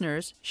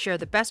 listeners share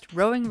the best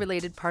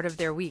rowing-related part of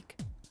their week.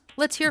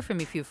 Let's hear from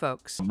a few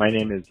folks. My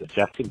name is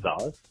Jeff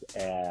Gonzalez,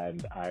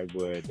 and I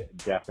would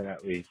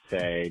definitely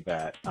say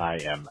that I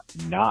am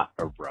not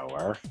a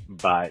rower,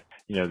 but,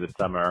 you know, this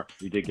summer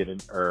we did get an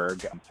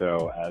erg.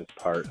 So as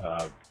part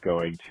of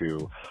going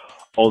to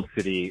Old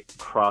City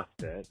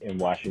CrossFit in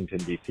Washington,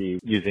 D.C.,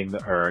 using the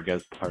erg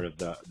as part of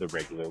the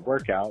regular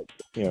workouts.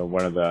 You know,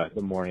 one of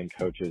the morning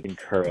coaches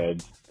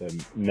encouraged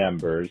the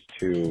members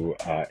to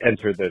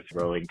enter this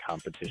rowing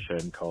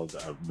competition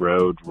called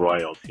Road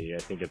Royalty. I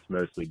think it's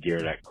mostly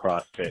geared at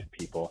CrossFit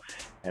people.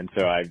 And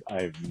so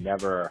I've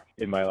never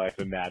in my life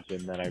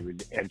imagined that I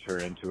would enter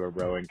into a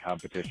rowing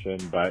competition,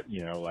 but,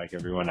 you know, like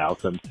everyone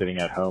else, I'm sitting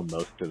at home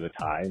most of the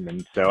time.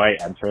 And so I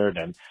entered,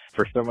 and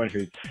for someone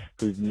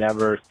who's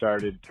never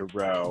started to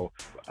row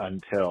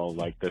until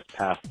like this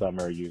past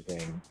summer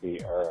using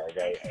the erg,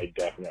 I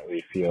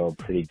definitely feel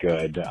pretty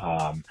good.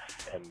 And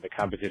the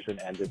competition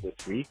ended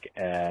this week,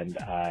 and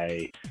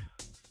I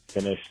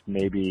finished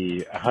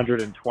maybe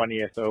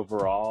 120th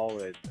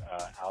overall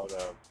out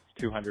of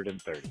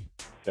 230.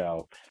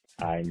 So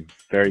I'm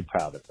very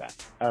proud of that.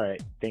 All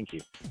right. Thank you.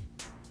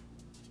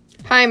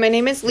 Hi, my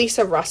name is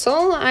Lisa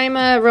Russell. I'm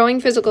a rowing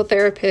physical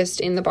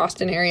therapist in the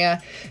Boston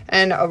area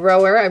and a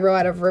rower. I row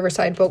out of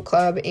Riverside Boat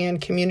Club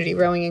and Community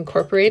Rowing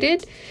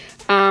Incorporated.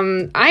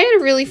 I had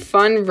a really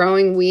fun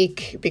rowing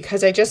week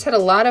because I just had a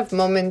lot of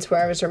moments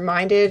where I was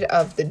reminded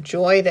of the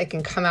joy that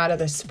can come out of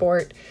the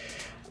sport.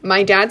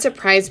 My dad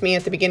surprised me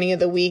at the beginning of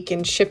the week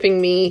in shipping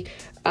me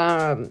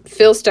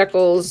Phil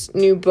Steckel's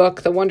new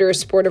book, The Wondrous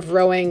Sport of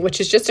Rowing, which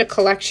is just a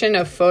collection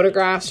of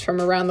photographs from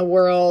around the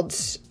world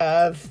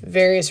of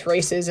various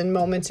races and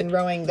moments in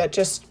rowing that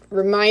just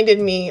reminded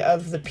me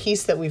of the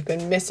piece that we've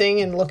been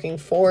missing and looking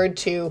forward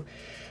to,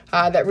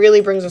 that really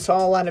brings us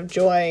all a lot of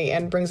joy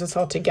and brings us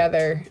all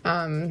together.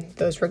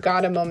 Those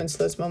regatta moments,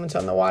 those moments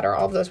on the water,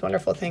 all of those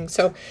wonderful things.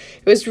 So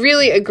it was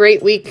really a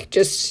great week,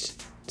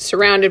 just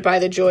surrounded by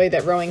the joy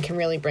that rowing can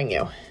really bring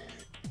you.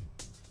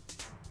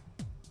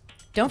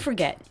 Don't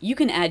forget, you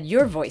can add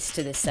your voice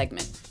to this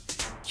segment.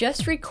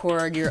 Just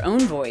record your own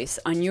voice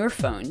on your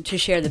phone to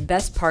share the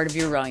best part of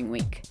your rowing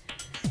week.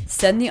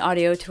 Send the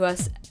audio to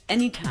us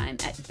anytime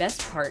at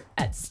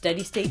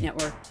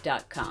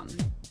bestpart@steadystatenetwork.com.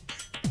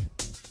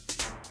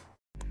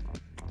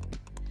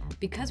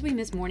 Because we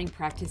miss morning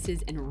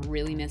practices and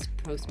really miss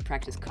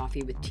post-practice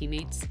coffee with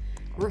teammates,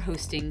 we're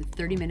hosting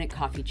 30-minute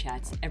coffee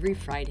chats every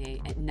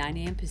Friday at 9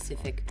 a.m.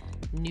 Pacific,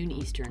 noon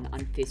Eastern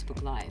on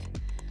Facebook Live.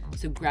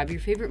 So grab your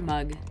favorite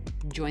mug,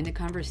 join the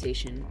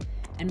conversation,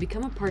 and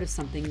become a part of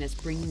something that's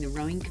bringing the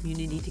rowing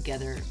community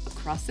together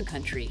across the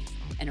country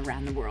and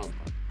around the world.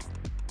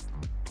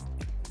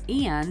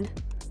 And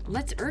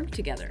let's erg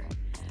together.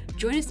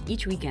 Join us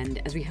each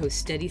weekend as we host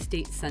Steady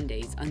State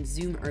Sundays on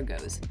Zoom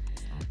Ergos.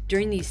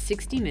 During these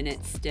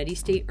 60-minute Steady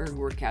State erg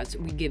workouts,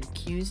 we give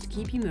cues to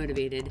keep you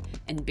motivated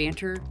and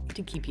banter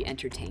to keep you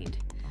entertained.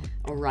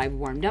 Arrive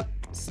warmed up,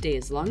 stay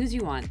as long as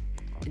you want,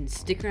 and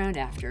stick around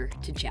after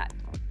to chat.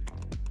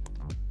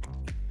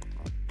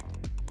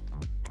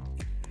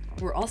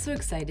 We're also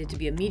excited to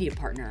be a media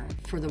partner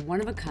for the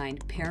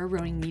one-of-a-kind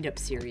para-rowing meetup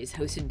series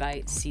hosted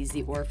by Seize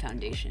the Oar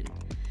Foundation.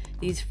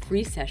 These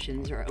free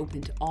sessions are open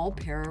to all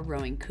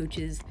para-rowing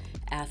coaches,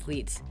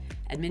 athletes,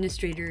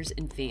 administrators,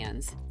 and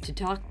fans to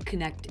talk,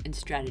 connect, and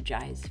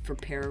strategize for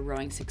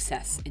para-rowing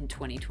success in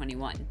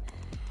 2021.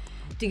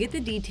 To get the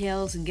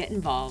details and get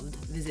involved,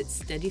 visit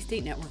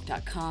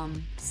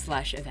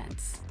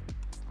steadystatenetwork.com/events.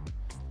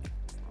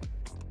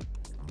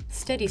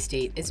 Steady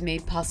State is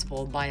made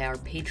possible by our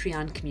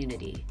Patreon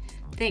community.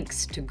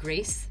 Thanks to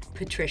Grace,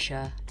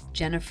 Patricia,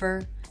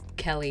 Jennifer,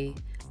 Kelly,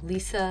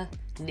 Lisa,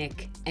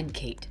 Nick, and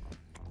Kate.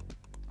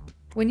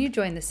 When you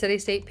join the Steady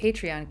State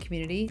Patreon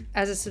community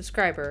as a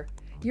subscriber,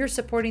 you're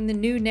supporting the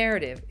new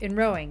narrative in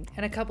rowing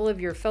and a couple of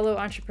your fellow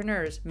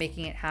entrepreneurs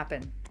making it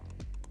happen.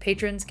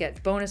 Patrons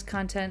get bonus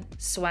content,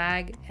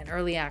 swag, and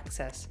early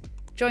access.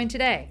 Join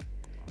today.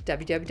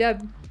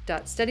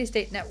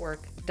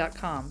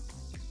 www.steadystatenetwork.com.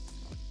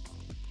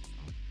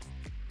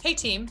 Hey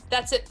team,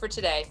 that's it for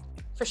today.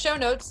 For show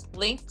notes,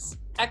 links,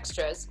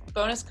 extras,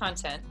 bonus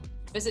content,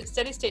 visit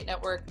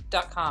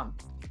steadystatenetwork.com.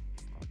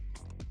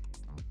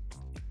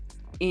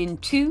 In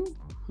 2,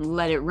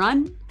 let it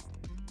run.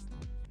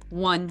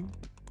 1,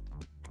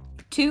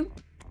 2,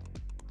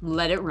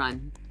 let it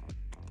run.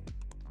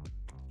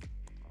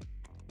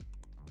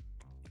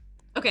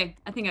 Okay,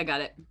 I think I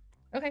got it.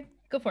 Okay,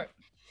 go for it.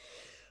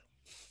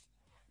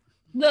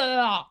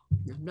 Blah.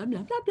 Blah, blah,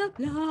 blah, blah,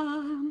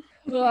 blah.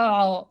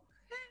 Blah.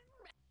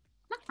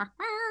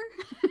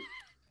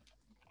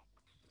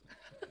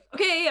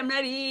 Okay, I'm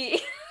ready.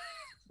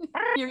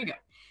 Here we go.